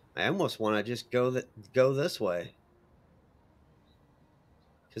 I almost want to just go this way.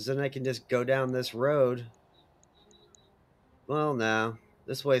 Because then I can just go down this road. Well, no.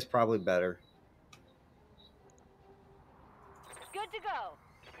 This way is probably better. Good to go.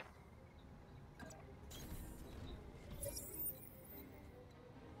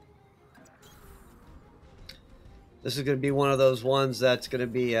 This is going to be one of those ones that's going to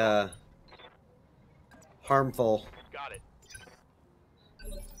be harmful. Got it.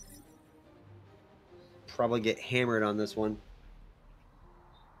 Probably get hammered on this one.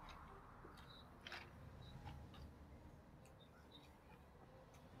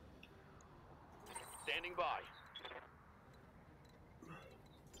 Standing by.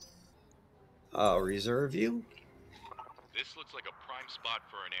 Reserve you? This looks like a prime spot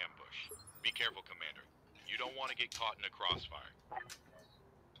for an ambush. Be careful, Commander. You don't want to get caught in a crossfire.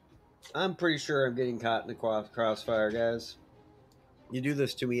 I'm pretty sure I'm getting caught in the crossfire, guys. You do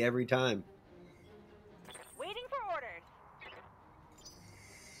this to me every time. Waiting for orders.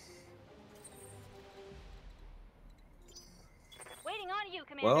 Waiting on you,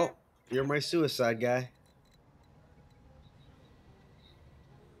 Commander. Well, you're my suicide guy.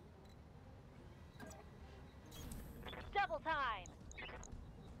 Double time.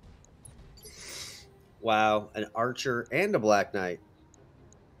 Wow, an archer and a black knight.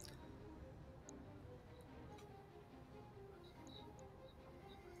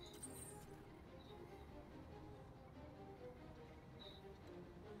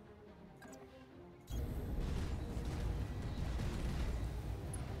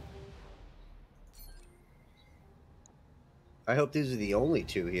 I hope these are the only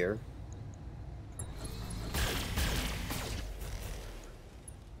 2 here.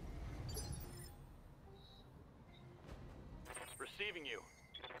 Receiving you.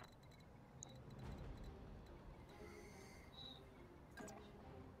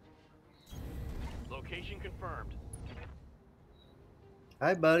 Location confirmed.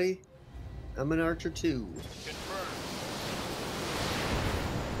 Hi, buddy. I'm an archer too. Confirmed.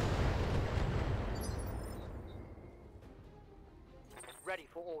 Ready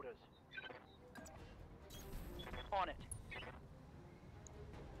for orders. On it.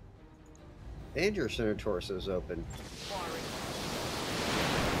 And your center torso is open. Firing.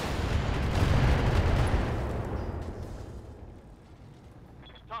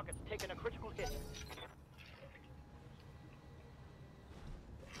 Target's taken a critical hit.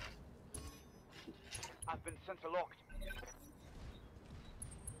 I've been sensor locked.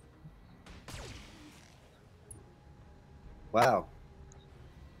 Wow.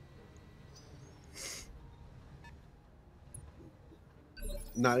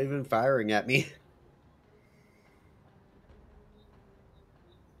 Not even firing at me.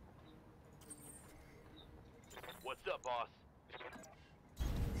 What's up, boss?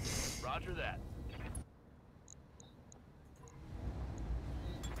 Roger that.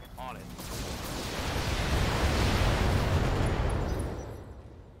 On it.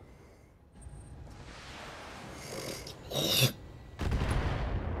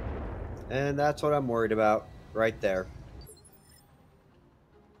 And that's what I'm worried about right there.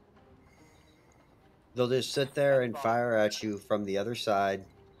 They'll just sit there and fire at you from the other side.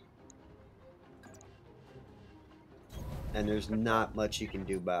 And there's not much you can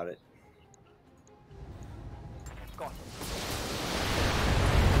do about it. Got it.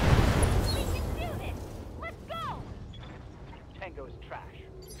 We can do this! Let's go! Tango's trash.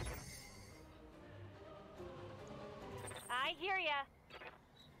 I hear ya.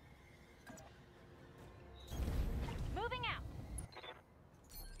 Moving out.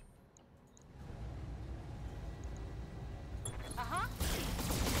 Uh-huh.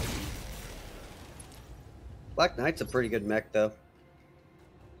 Black Knight's a pretty good mech, though.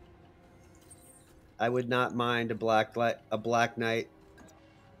 I would not mind a Black Knight.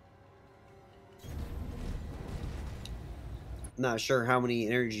 Not sure how many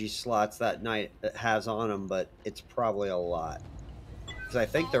energy slots that knight has on them, but it's probably a lot. Because I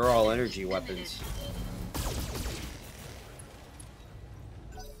think they're all energy weapons.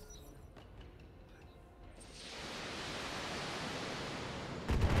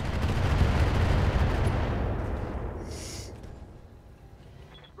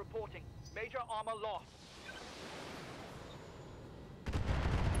 Reporting. Major armor lost.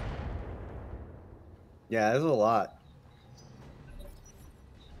 Yeah, there's a lot.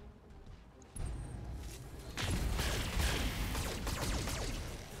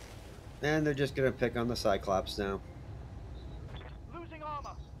 And they're just going to pick on the Cyclops now. Losing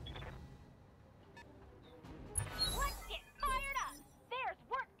armor. Let's get fired up! There's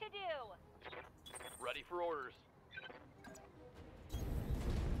work to do! Ready for orders.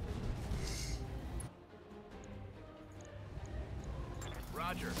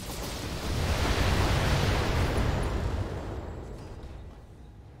 Roger.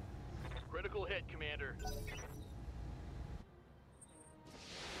 Critical hit, Commander.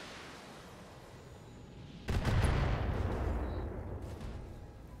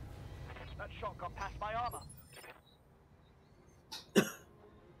 That shot got past my armor.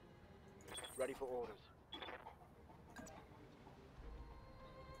 Ready for orders.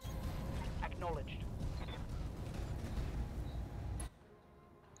 Acknowledged.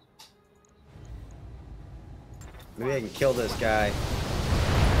 Maybe I can kill this guy.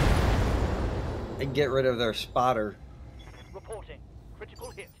 And get rid of their spotter. Reporting.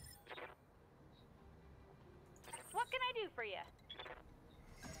 Critical hit. What can I do for you?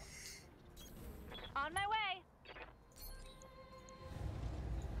 On my way.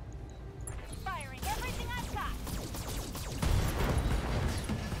 Firing everything I've got.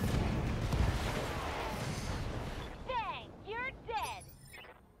 Bang! You're dead.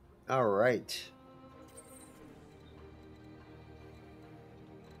 All right.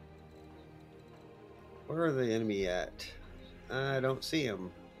 Where are the enemy at? I don't see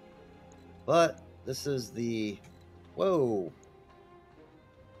them. But this is the... Whoa.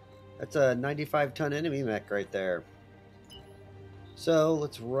 That's a 95-ton enemy mech right there. So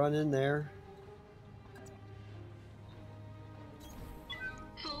let's run in there.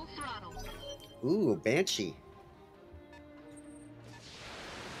 Full throttle. Ooh, Banshee.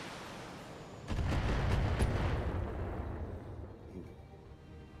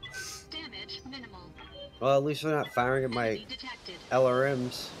 Damage minimal. Well, at least they're not firing at my Enemy detected.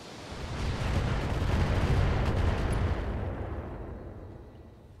 LRMs.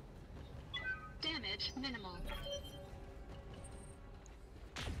 Damage minimal.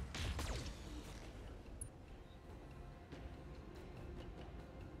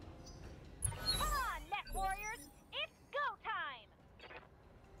 Come on, Mech Warriors! It's go time!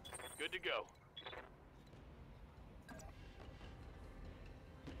 Good to go.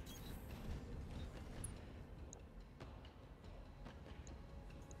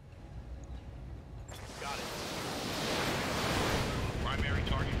 Got it. Primary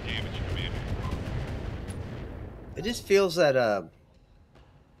target damage, Commander. It just feels that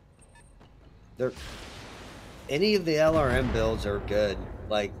they're any of the LRM builds are good.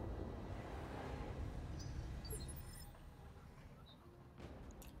 Like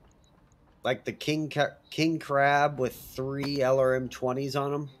the King Crab with 3 LRM 20s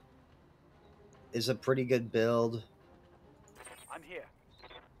on them is a pretty good build. I'm here.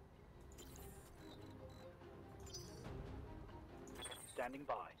 Standing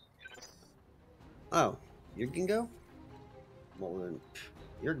by. Oh, you can go? Well then,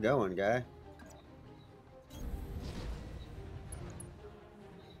 you're going, guy.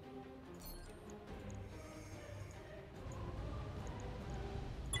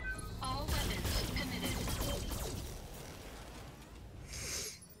 All weapons committed.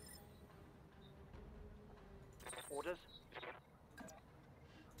 Orders?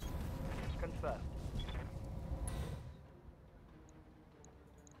 Confirmed.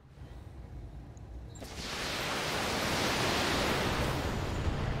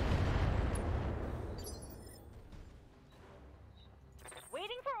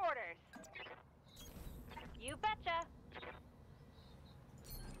 Waiting for orders. You betcha.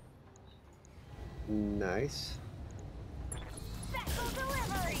 Nice. Special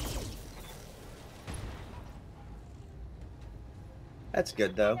delivery. That's good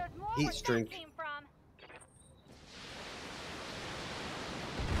And though. there's more Heat where that shrink. came from.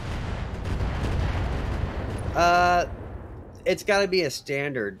 It's got to be a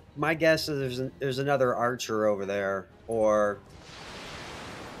standard. My guess is there's another archer over there, or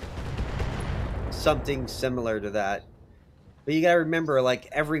something similar to that. But you got to remember, like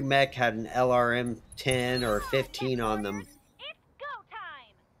every mech had an LRM 10 or 15 on them. It's go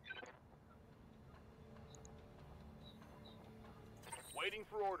time. Waiting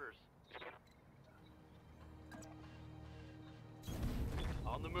for orders.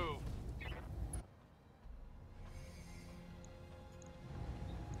 On the move.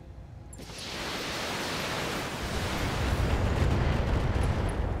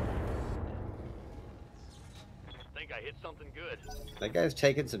 Think I hit something good. That guy's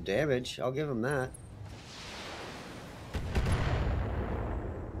taking some damage. I'll give him that.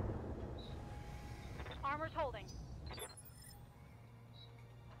 Armor's holding.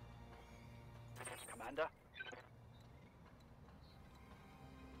 Commander?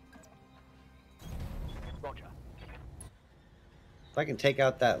 Roger. If I can take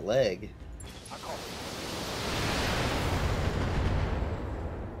out that leg. I call it.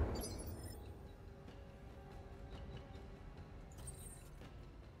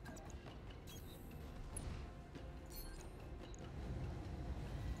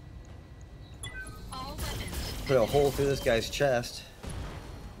 All weapons Put a hole through this guy's chest.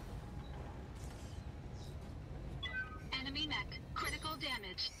 enemy mech. Critical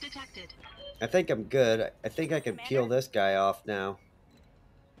damage detected. I think I'm good. I think I can peel this guy off now.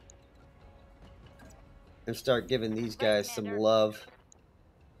 And start giving these guys some love.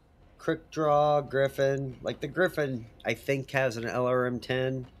 Quick draw, Griffin. Like the Griffin, I think has an LRM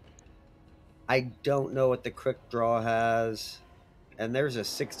 10. I don't know what the quick draw has. And there's a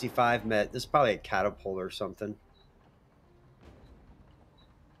 65 met. This is probably a catapult or something.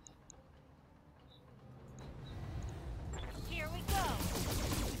 Here we go.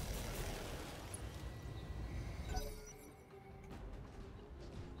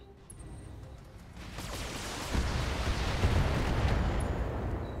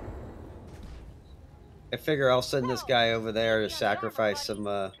 I figure I'll send this guy over there to sacrifice some,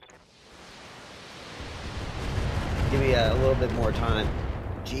 give me a little bit more time.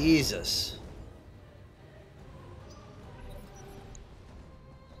 Jesus.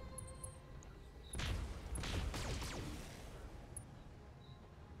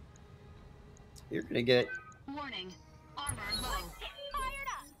 You're gonna get... Warning. Armor low. Get fired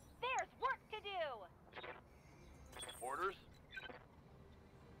up. There's work to do. Orders?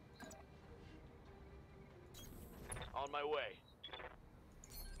 On my way.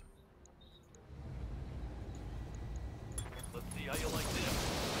 Let's see how you like this.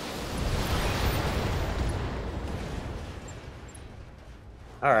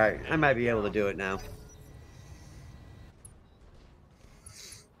 Alright, I might be able to do it now.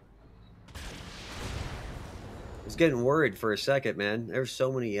 I was getting worried for a second, man. There's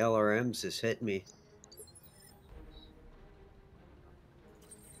so many LRMs just hitting me.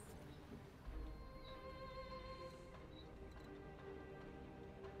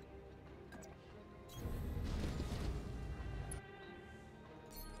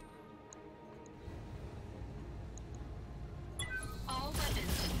 All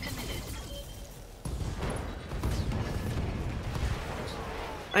weapons committed.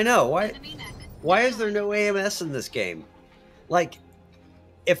 I know, why... Enemy mech. Why is there no AMS in this game? Like,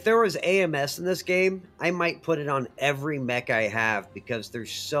 if there was AMS in this game, I might put it on every mech I have because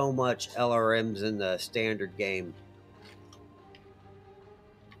there's so much LRMs in the standard game.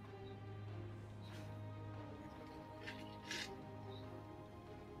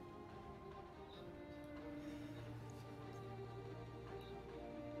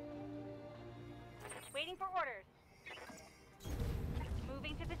 Waiting for orders.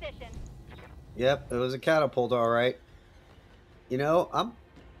 mission. Yep, it was a catapult, all right. You know,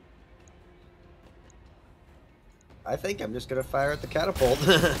 I think I'm just gonna fire at the catapult.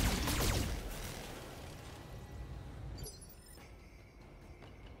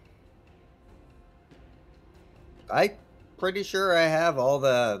 I pretty sure I have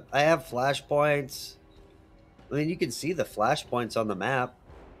I have flashpoints. I mean, you can see the flashpoints on the map.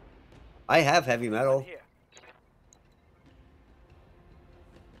 I have heavy metal. Here.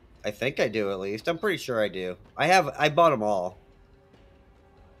 I think I do, at least. I'm pretty sure I do. I bought them all.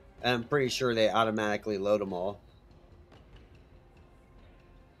 And I'm pretty sure they automatically load them all.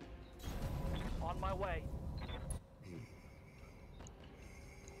 On my way.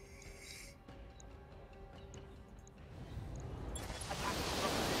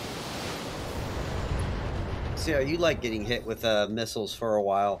 See how you like getting hit with missiles for a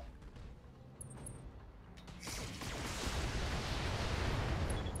while.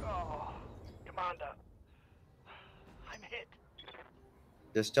 Oh, Commander. I'm hit.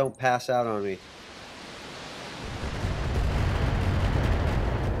 Just don't pass out on me.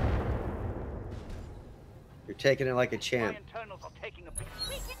 You're taking it like a champ. My internals are taking a beat.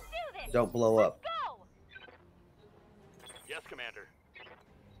 We can do this! Don't blow up. Go! Yes, Commander.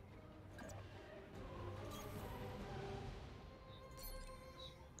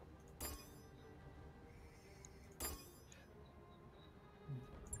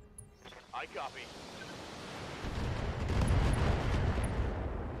 I copy.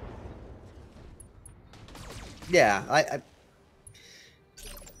 Yeah,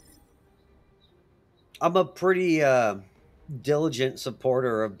 I'm a pretty diligent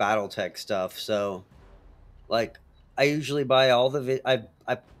supporter of BattleTech stuff, so like I usually buy all the I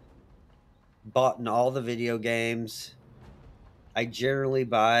bought in all the video games. I generally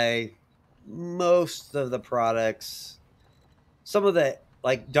buy most of the products. Some of the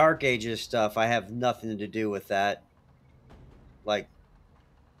like Dark Ages stuff, I have nothing to do with that. Like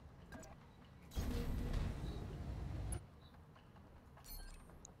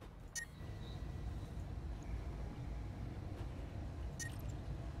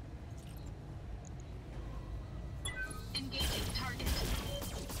Engaging target.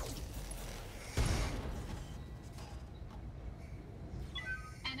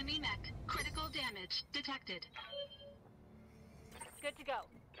 Enemy mech. Critical damage detected. Good to go.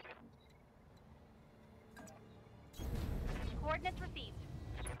 Coordinates received.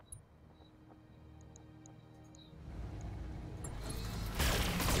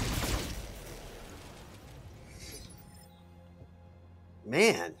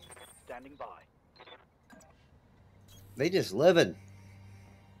 man, Standing by. they just living.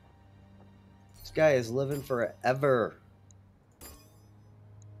 This guy is living forever.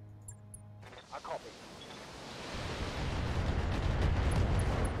 I copy.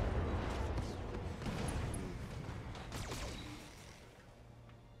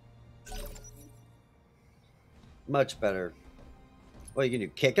 Much better. What are you gonna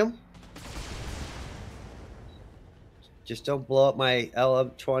do? Kick him? Just don't blow up my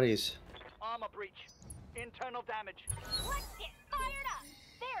LM20s. Armor breach. Internal damage. Let's get fired up!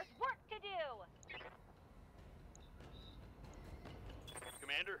 There's work to do!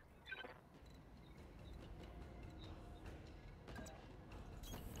 Commander.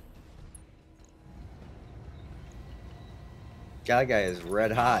 Guy is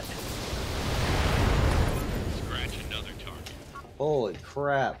red hot. Scratch another target. Holy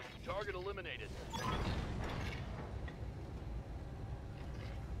crap. Target eliminated.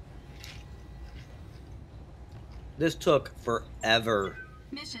 This took forever.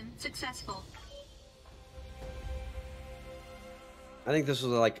 Mission successful. I think this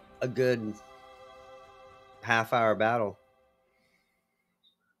was like a good half-hour battle.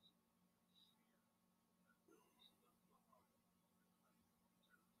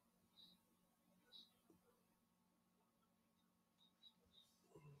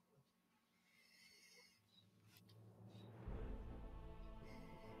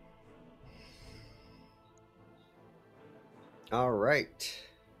 All right.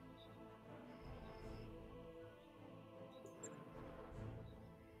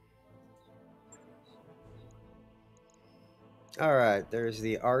 All right, there's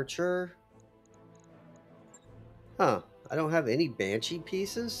the archer. Huh, I don't have any banshee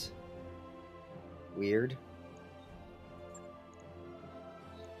pieces? Weird.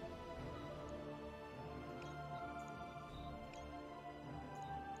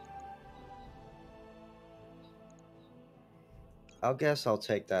 I'll guess I'll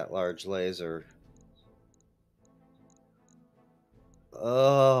take that large laser.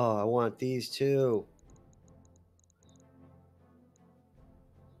 Oh, I want these too.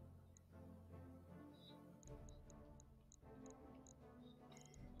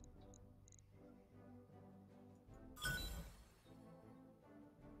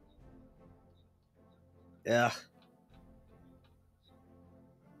 Ugh.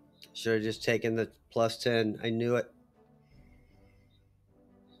 Should have just taken the plus 10. I knew it.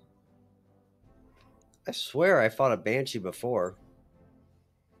 I swear I fought a Banshee before.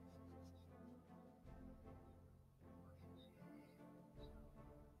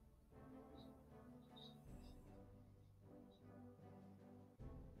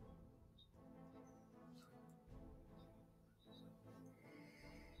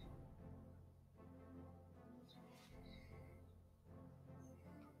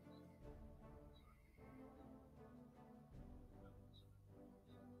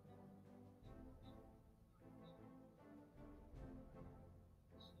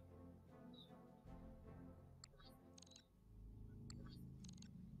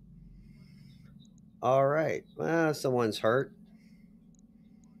 All right. Well, someone's hurt.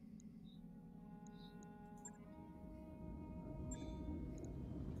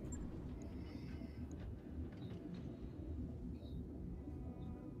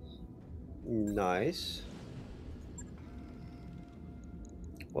 Nice.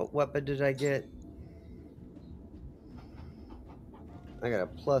 What weapon did I get? I got a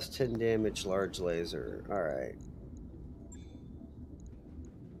plus 10 damage large laser. All right.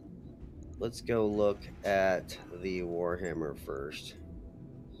 Let's go look at the Warhammer first.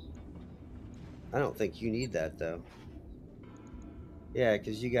 I don't think you need that, though. Yeah,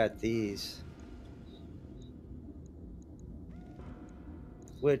 because you got these.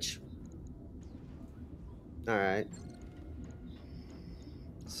 Which... Alright.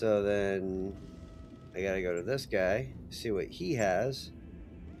 So then... I gotta go to this guy, see what he has.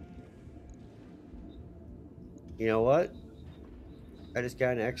 You know what? I just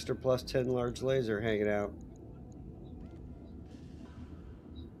got an extra plus 10 large laser hanging out.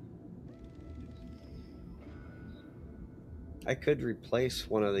 I could replace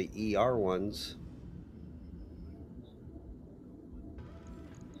one of the ER ones.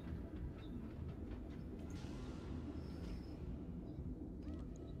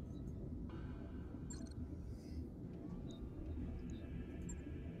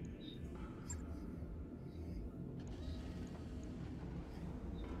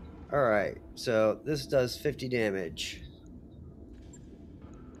 Alright, so this does 50 damage.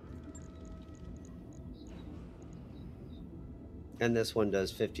 And this one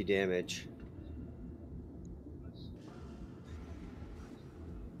does 50 damage.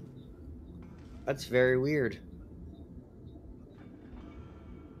 That's very weird.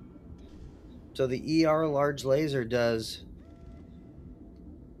 So the ER large laser does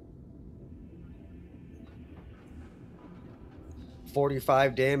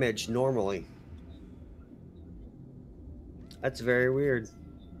 45 damage normally. That's very weird.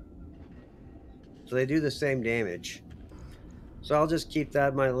 So they do the same damage. So I'll just keep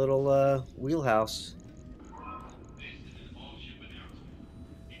that in my little wheelhouse. This is an all-ship announcement.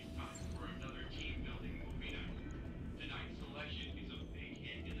 It's time for another team-building movie night. Tonight's selection is a big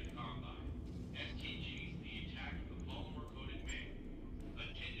hit in the Combine. STG's The Attack of the Polymer-Coated Man.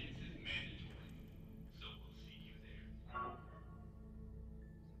 Attendance is mandatory, so we'll see you there.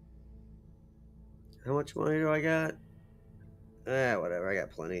 How much money do I got? Whatever, I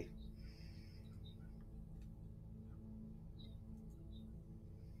got plenty.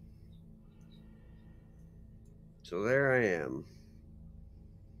 So there I am.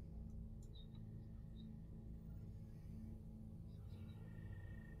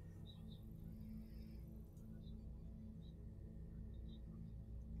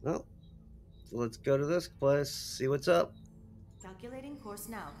 Well, let's go to this place, see what's up. Calculating course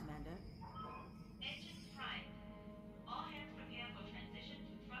now, Commander. Engines primed. All hands prepare for transition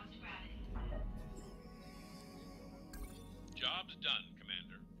to thrust gravity. Job's done,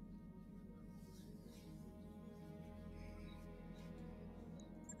 Commander.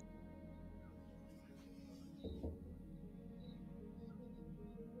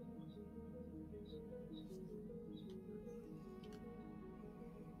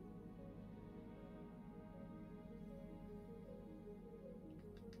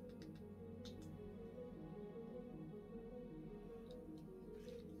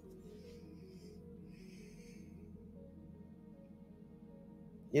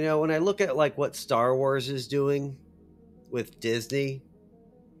 You know, when I look at like what Star Wars is doing with Disney,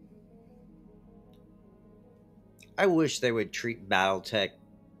 I wish they would treat BattleTech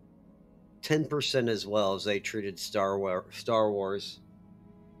 10% as well as they treated Star Wars.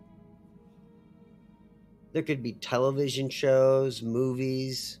 There could be television shows,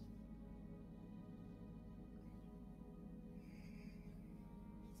 movies.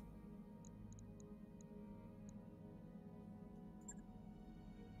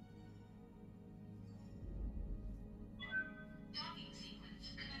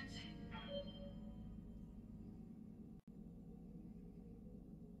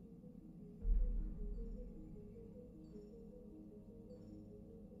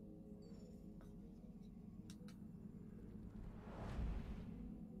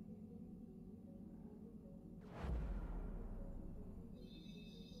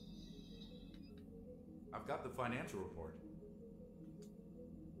 got the financial report.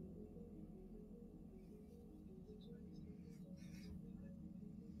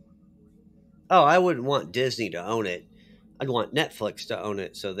 Oh, I wouldn't want Disney to own it. I'd want Netflix to own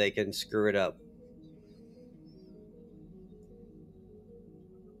it so they can screw it up.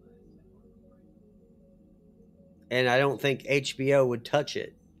 And I don't think HBO would touch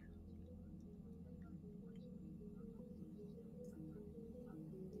it.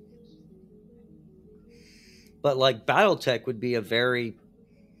 But like BattleTech would be a very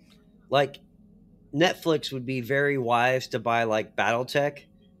like Netflix would be very wise to buy like BattleTech.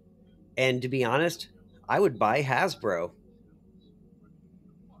 And to be honest, I would buy Hasbro.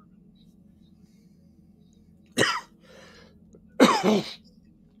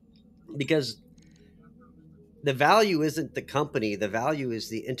 Because the value isn't the company, the value is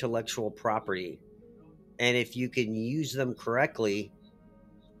the intellectual property. And if you can use them correctly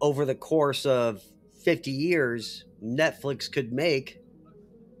over the course of 50 years, Netflix could make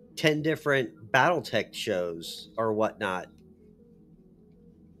 10 different BattleTech shows or whatnot.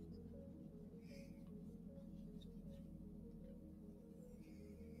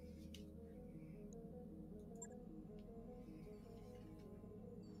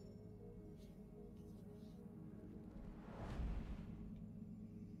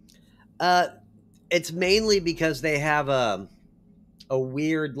 Uh, it's mainly because they have a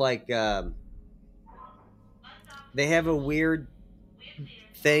weird they have a weird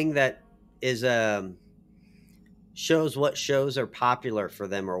thing that is shows what shows are popular for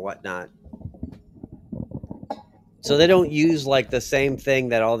them or whatnot. So they don't use like the same thing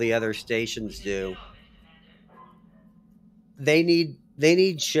that all the other stations do. They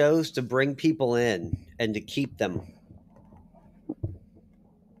need shows to bring people in and to keep them.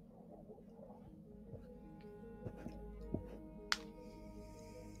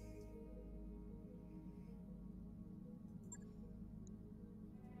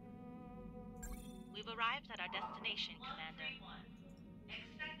 We've arrived at our destination, Commander.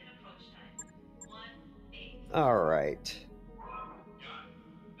 Expected approach time. 1-8. All right. Got it.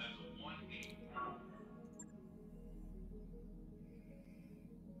 That's a 1-8.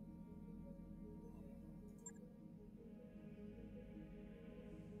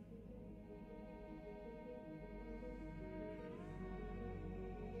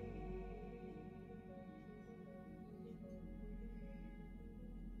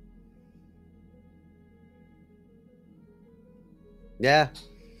 Yeah.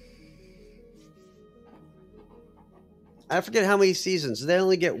 I forget how many seasons. Did they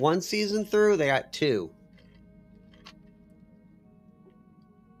only get one season through? They got two.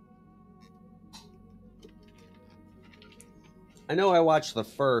 I know I watched the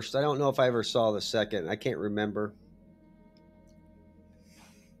first. I don't know if I ever saw the second. I can't remember.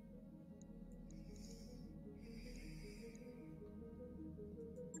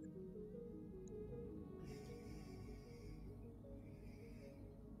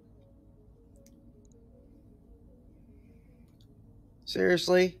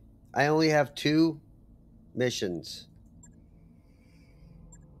 Seriously? I only have two missions.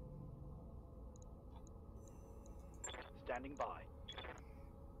 Standing by.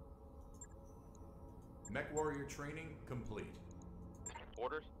 Mech warrior training complete.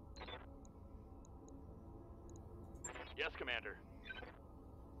 Orders? Yes, Commander.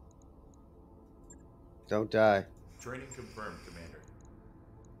 Don't die. Training confirmed, Commander.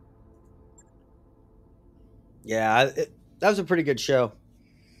 Yeah, that was a pretty good show.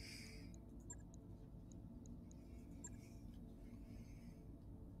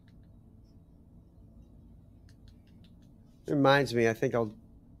 Reminds me, I think I'll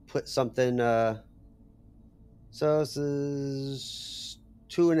put something. So this is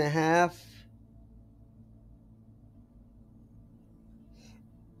 2.5.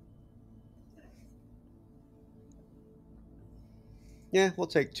 Yeah, we'll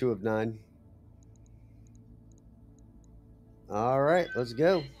take 2 of 9. All right, let's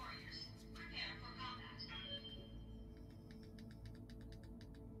go.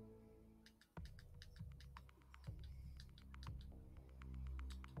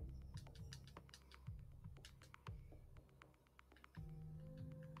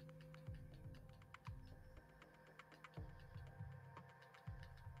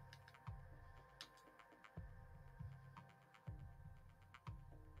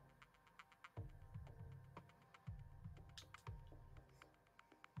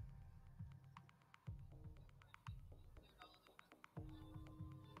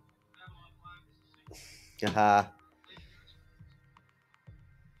 Haha.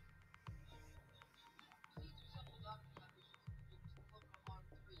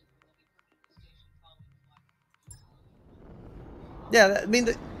 Yeah, I mean,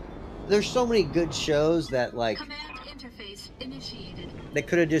 there's so many good shows that like Command interface initiated. they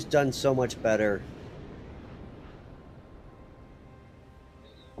could have just done so much better.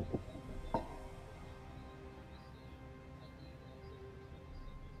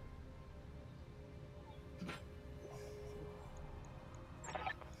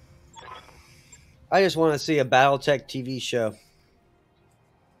 I just want to see a BattleTech TV show.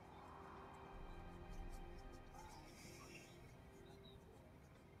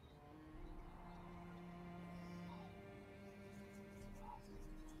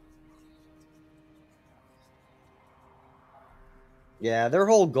 Yeah, their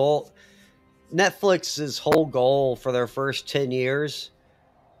whole goal, Netflix's whole goal for their first 10 years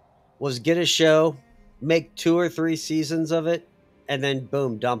was get a show, make 2 or 3 seasons of it, and then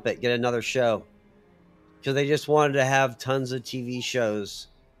boom, dump it, get another show. Because they just wanted to have tons of TV shows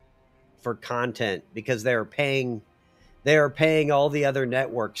for content because they are paying all the other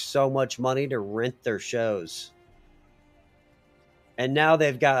networks so much money to rent their shows. And now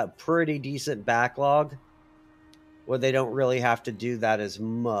they've got a pretty decent backlog where they don't really have to do that as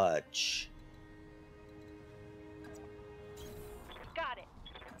much. Got it.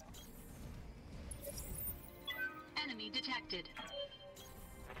 Enemy detected.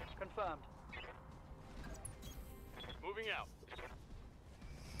 Confirmed. Moving out.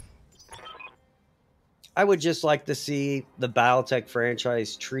 I would just like to see the BattleTech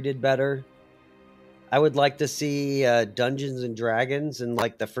franchise treated better. I would like to see Dungeons and Dragons and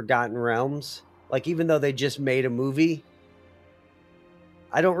like the Forgotten Realms. Like, even though they just made a movie,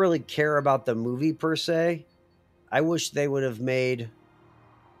 I don't really care about the movie per se. I wish they would have made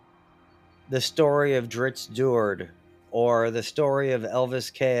the story of Dritz Duard or the story of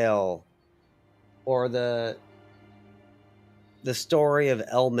Elvis Kale or the story of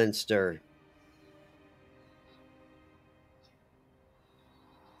Elminster.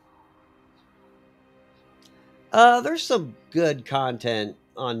 There's some good content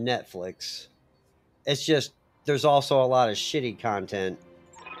on Netflix. It's just there's also a lot of shitty content.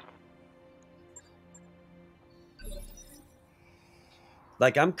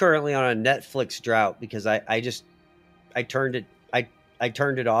 Like, I'm currently on a Netflix drought because I turned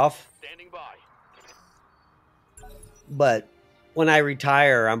it off. Standing by. But when I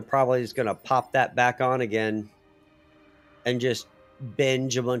retire, I'm probably just gonna pop that back on again and just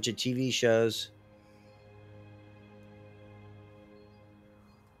binge a bunch of TV shows.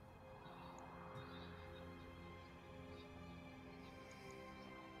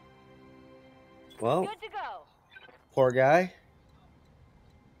 Well, Good to go. poor guy.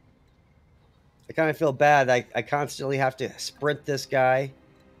 I kind of feel bad. I constantly have to sprint this guy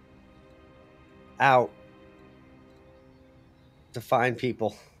out to find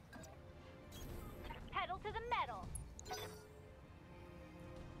people. Pedal to the metal.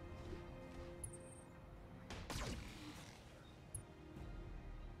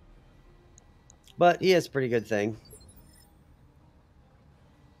 But he has a pretty good thing.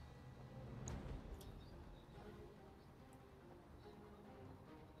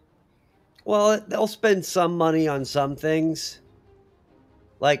 Well, they'll spend some money on some things.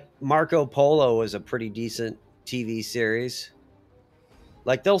 Like Marco Polo is a pretty decent TV series.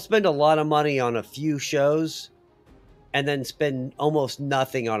 Like, they'll spend a lot of money on a few shows and then spend almost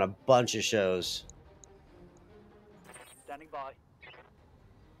nothing on a bunch of shows. Standing by.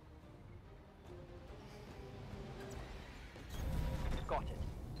 Got it.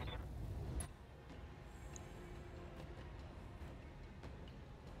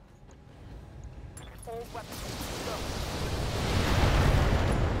 All weapons go.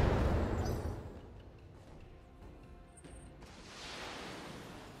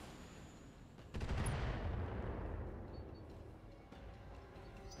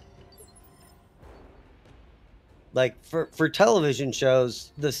 Like, for television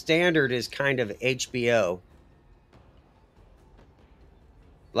shows, the standard is kind of HBO.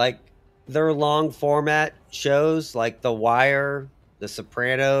 Like, their long format shows like The Wire, The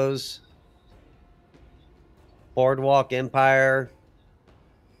Sopranos, Boardwalk Empire,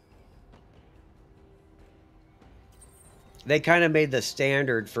 they kind of made the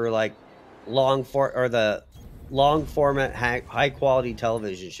standard for like the long format high quality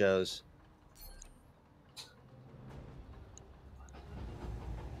television shows.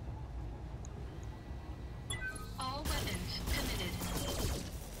 All weapons committed.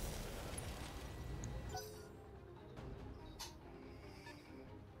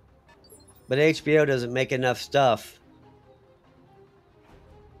 But HBO doesn't make enough stuff.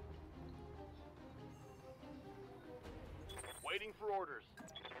 Waiting for orders.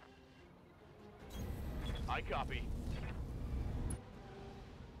 I copy.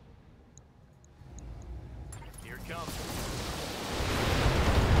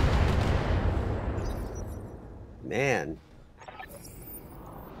 Man.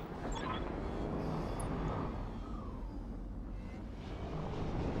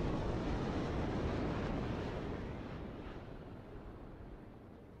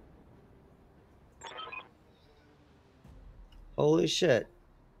 Holy shit.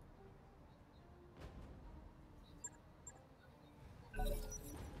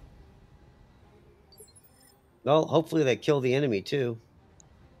 Well, hopefully they kill the enemy too.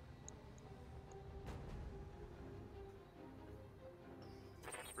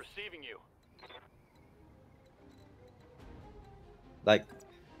 Receiving you. Like,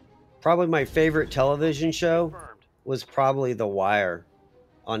 probably my favorite television show Confirmed. was probably The Wire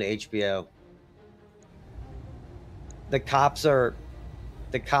on HBO. The cops are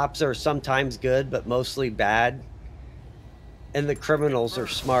sometimes good, but mostly bad. And the criminals are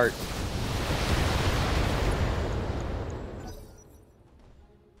smart.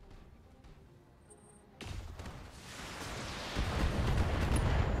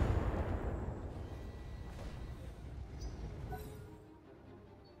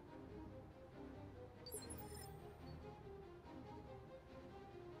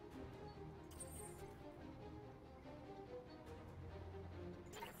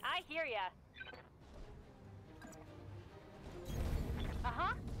 I hear ya.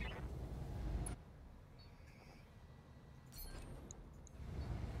 Uh-huh.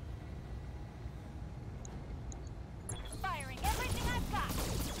 Firing everything I've got.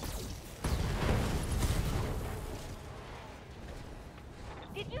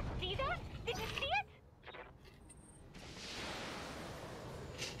 Did you see that? Did you see it?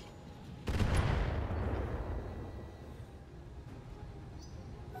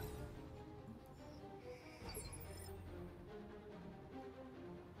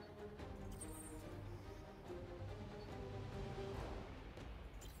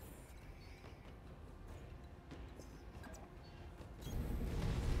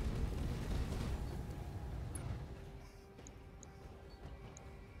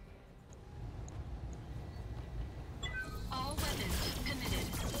 All weapons committed.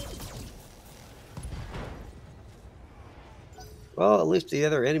 Well, at least the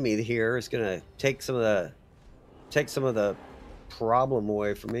other enemy here is gonna take some of the problem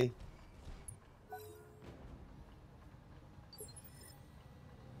away from me.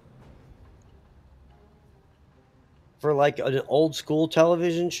 For like an old school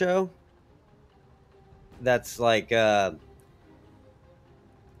television show, that's like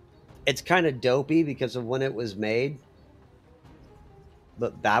it's kind of dopey because of when it was made.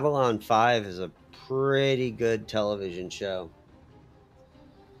 But Babylon 5 is a pretty good television show.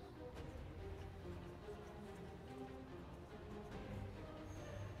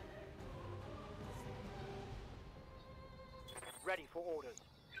 Ready for orders.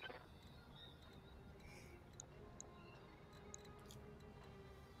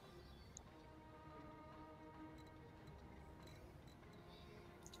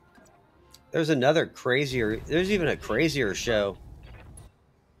 There's even a crazier show.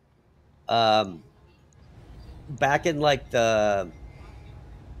 Back in like the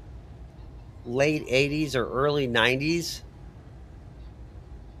late 80s or early 90s,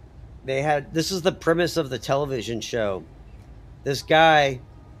 this is the premise of the television show. This guy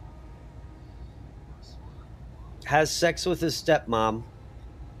has sex with his stepmom,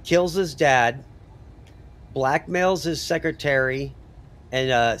 kills his dad, blackmails his secretary,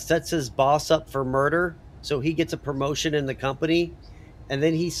 and sets his boss up for murder so he gets a promotion in the company, and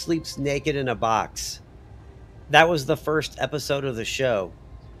then he sleeps naked in a box. That was the first episode of the show.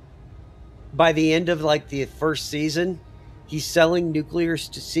 By the end of like the first season, he's selling nuclear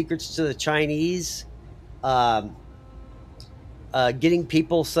secrets to the Chinese, getting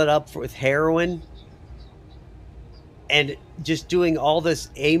people set up with heroin, and just doing all this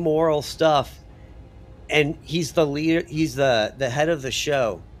amoral stuff. And he's the leader. He's the head of the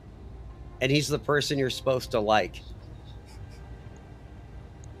show, and he's the person you're supposed to like.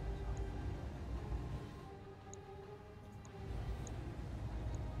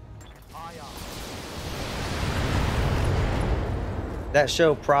 That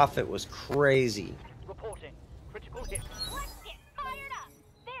show Prophet was crazy. Reporting. Critical hit. Let's get fired up.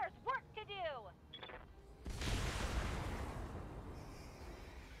 There's work to do.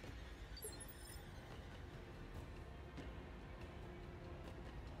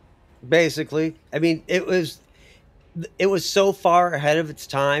 Basically, I mean, it was so far ahead of its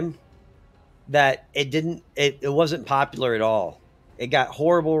time that it wasn't popular at all. It got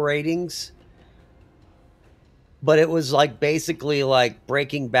horrible ratings, but it was like basically like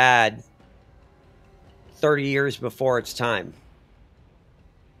Breaking Bad 30 years before its time.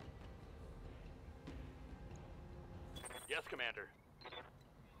 Yes, Commander.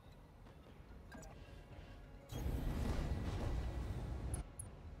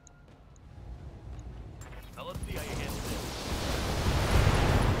 Now let's see how you handle this.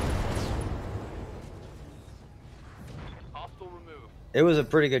 Hostile removed. It was a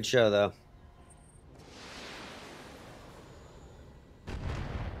pretty good show, though.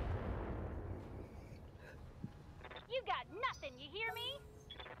 You got nothing, you hear me?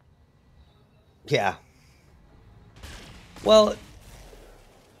 Yeah. Well,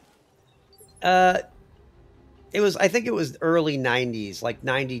 I think it was early 90s, like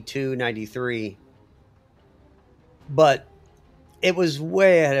 92, 93. But it was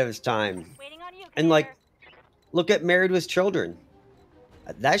way ahead of its time. Waiting on you, Commander. And like, look at Married with Children.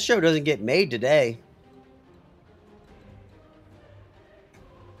 That show doesn't get made today.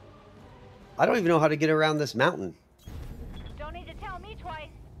 I don't even know how to get around this mountain. Don't need to tell me twice.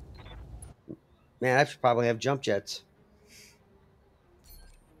 Man, I should probably have jump jets.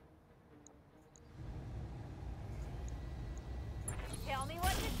 Tell me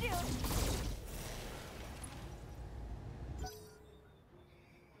what to do.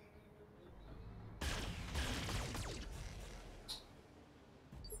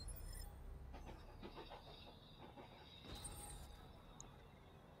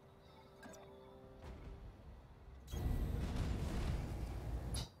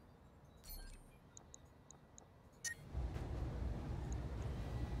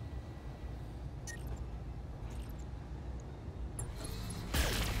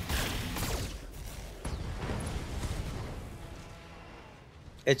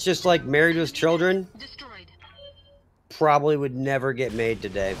 It's just like Married with Children Destroyed. probably would never get made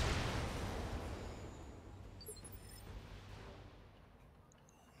today.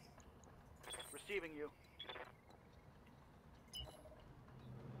 Receiving you.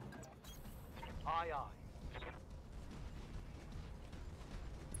 Aye, aye.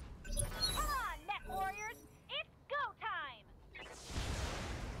 Come on, Net Warriors. It's go time.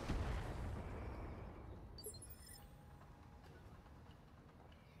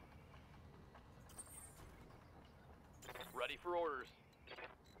 Ready for orders.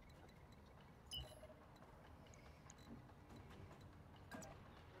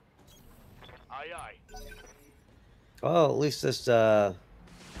 Aye, aye. Oh, at least this, I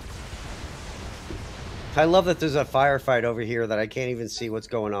love that there's a firefight over here that I can't even see what's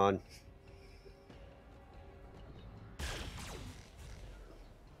going on.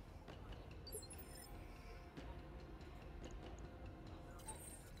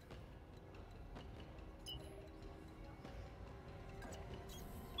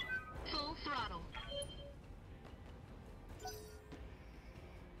 Full throttle.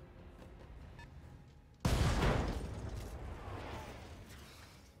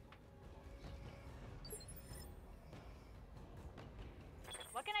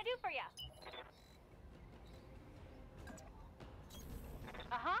 What can I do for you?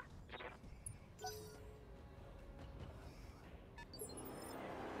 Uh-huh.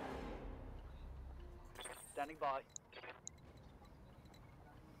 Standing by.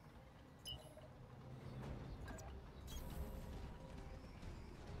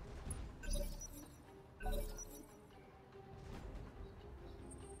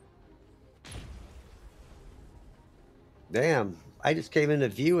 Damn, I just came into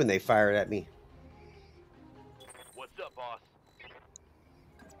view and they fired at me. What's up, boss?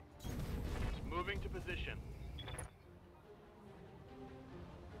 Moving to position.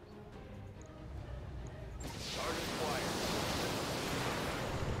 Target acquired.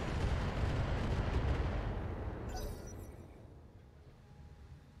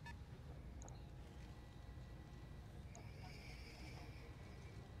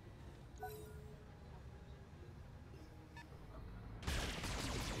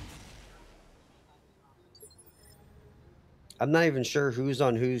 I'm not even sure who's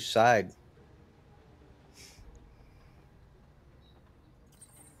on whose side.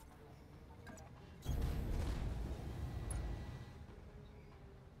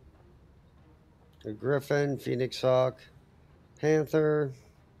 A Griffin, Phoenix Hawk, Panther.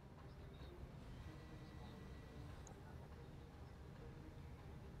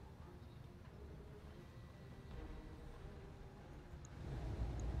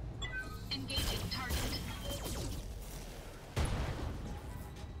 Engaging target.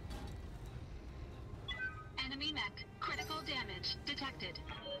 Enemy mech. Critical damage detected.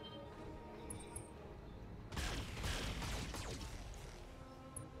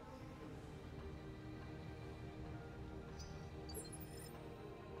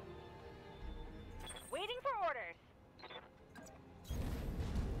 Waiting for orders.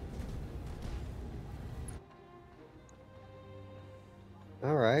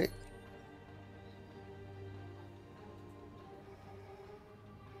 All right.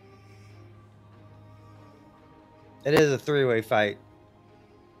 It is a three-way fight.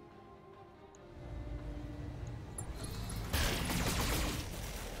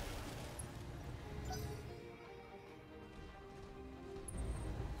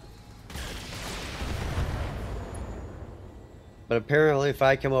 But apparently if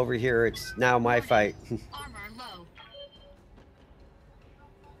I come over here, it's now my fight. Armor low.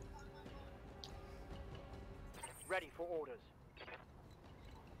 Ready for orders.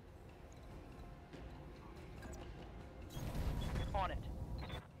 On it.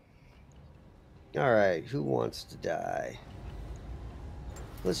 All right, who wants to die?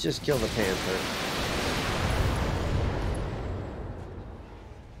 Let's just kill the Panther.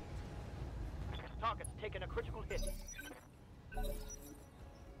 Target's taken a critical hit.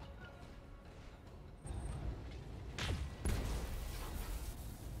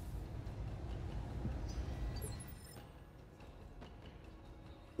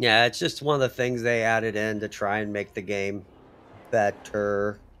 Yeah, it's just one of the things they added in to try and make the game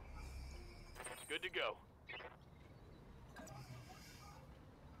better. Good to go.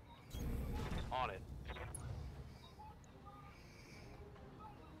 On it.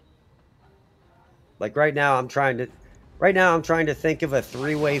 Like right now I'm trying to think of a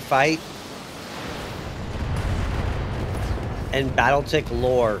three-way fight in BattleTech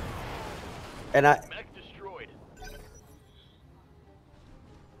lore. And Mech destroyed.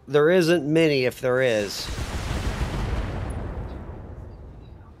 there isn't many if there is.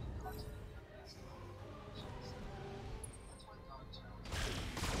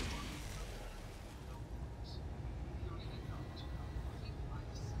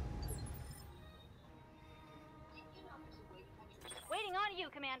 Waiting on you,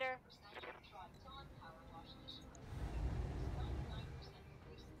 Commander.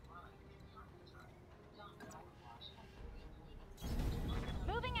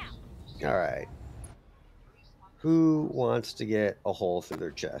 Moving out. All right. Who wants to get a hole through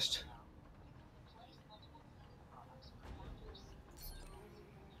their chest?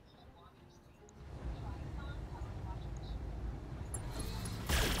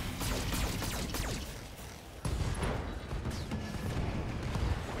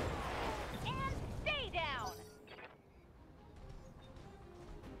 And stay down.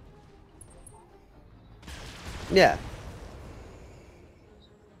 Yeah.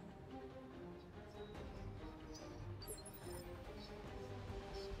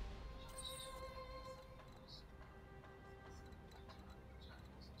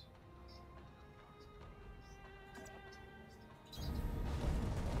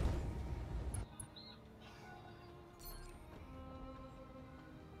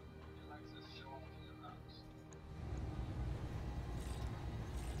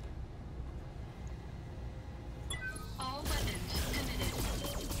 All weapons committed.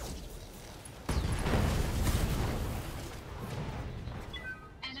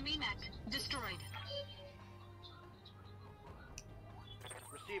 Enemy mech destroyed.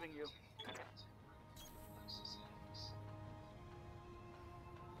 Receiving you.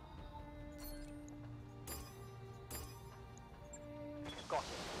 Got it.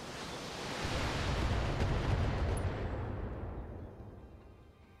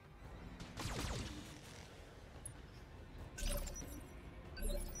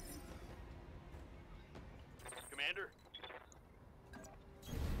 Commander?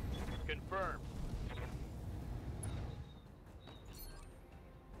 Confirmed.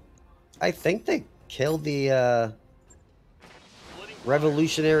 I think they killed the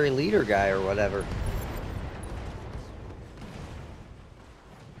revolutionary leader guy or whatever.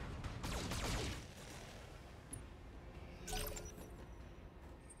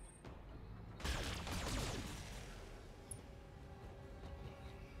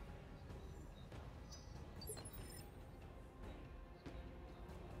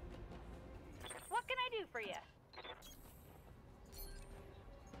 What can I do for you?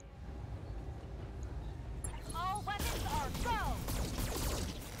 All weapons are go.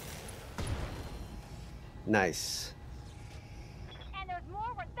 Nice. And there's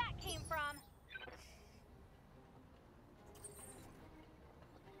more where that came from.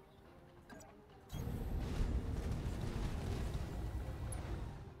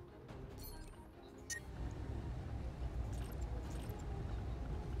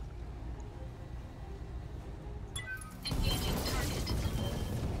 Engaging target.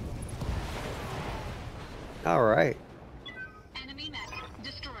 All right. Enemy mech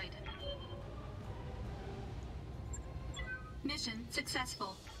destroyed. Mission successful.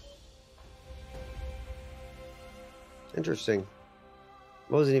 successful. Interesting.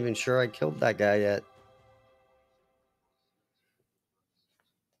 Wasn't even sure I killed that guy yet.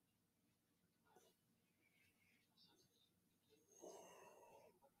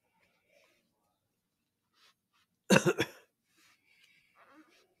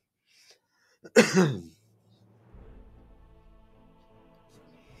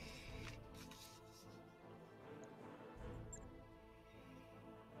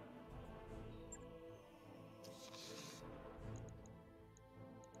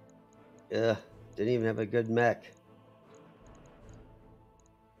 Yeah, didn't even have a good mech.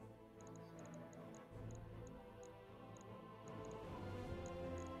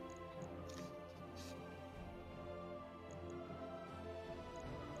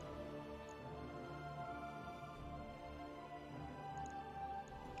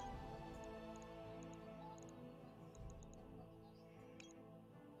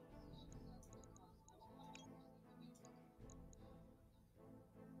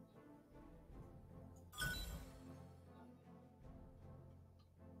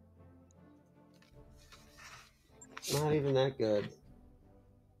 Not even that good.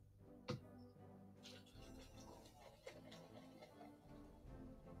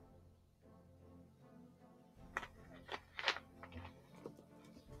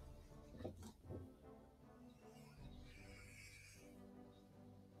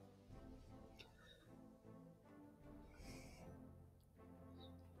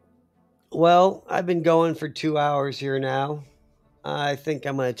 Well, I've been going for 2 hours here now. I think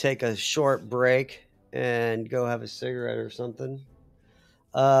I'm going to take a short break and go have a cigarette or something.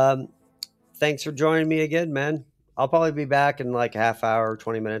 Thanks for joining me again, man. I'll probably be back in like a half hour,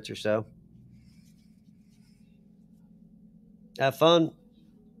 20 minutes or so. Have fun.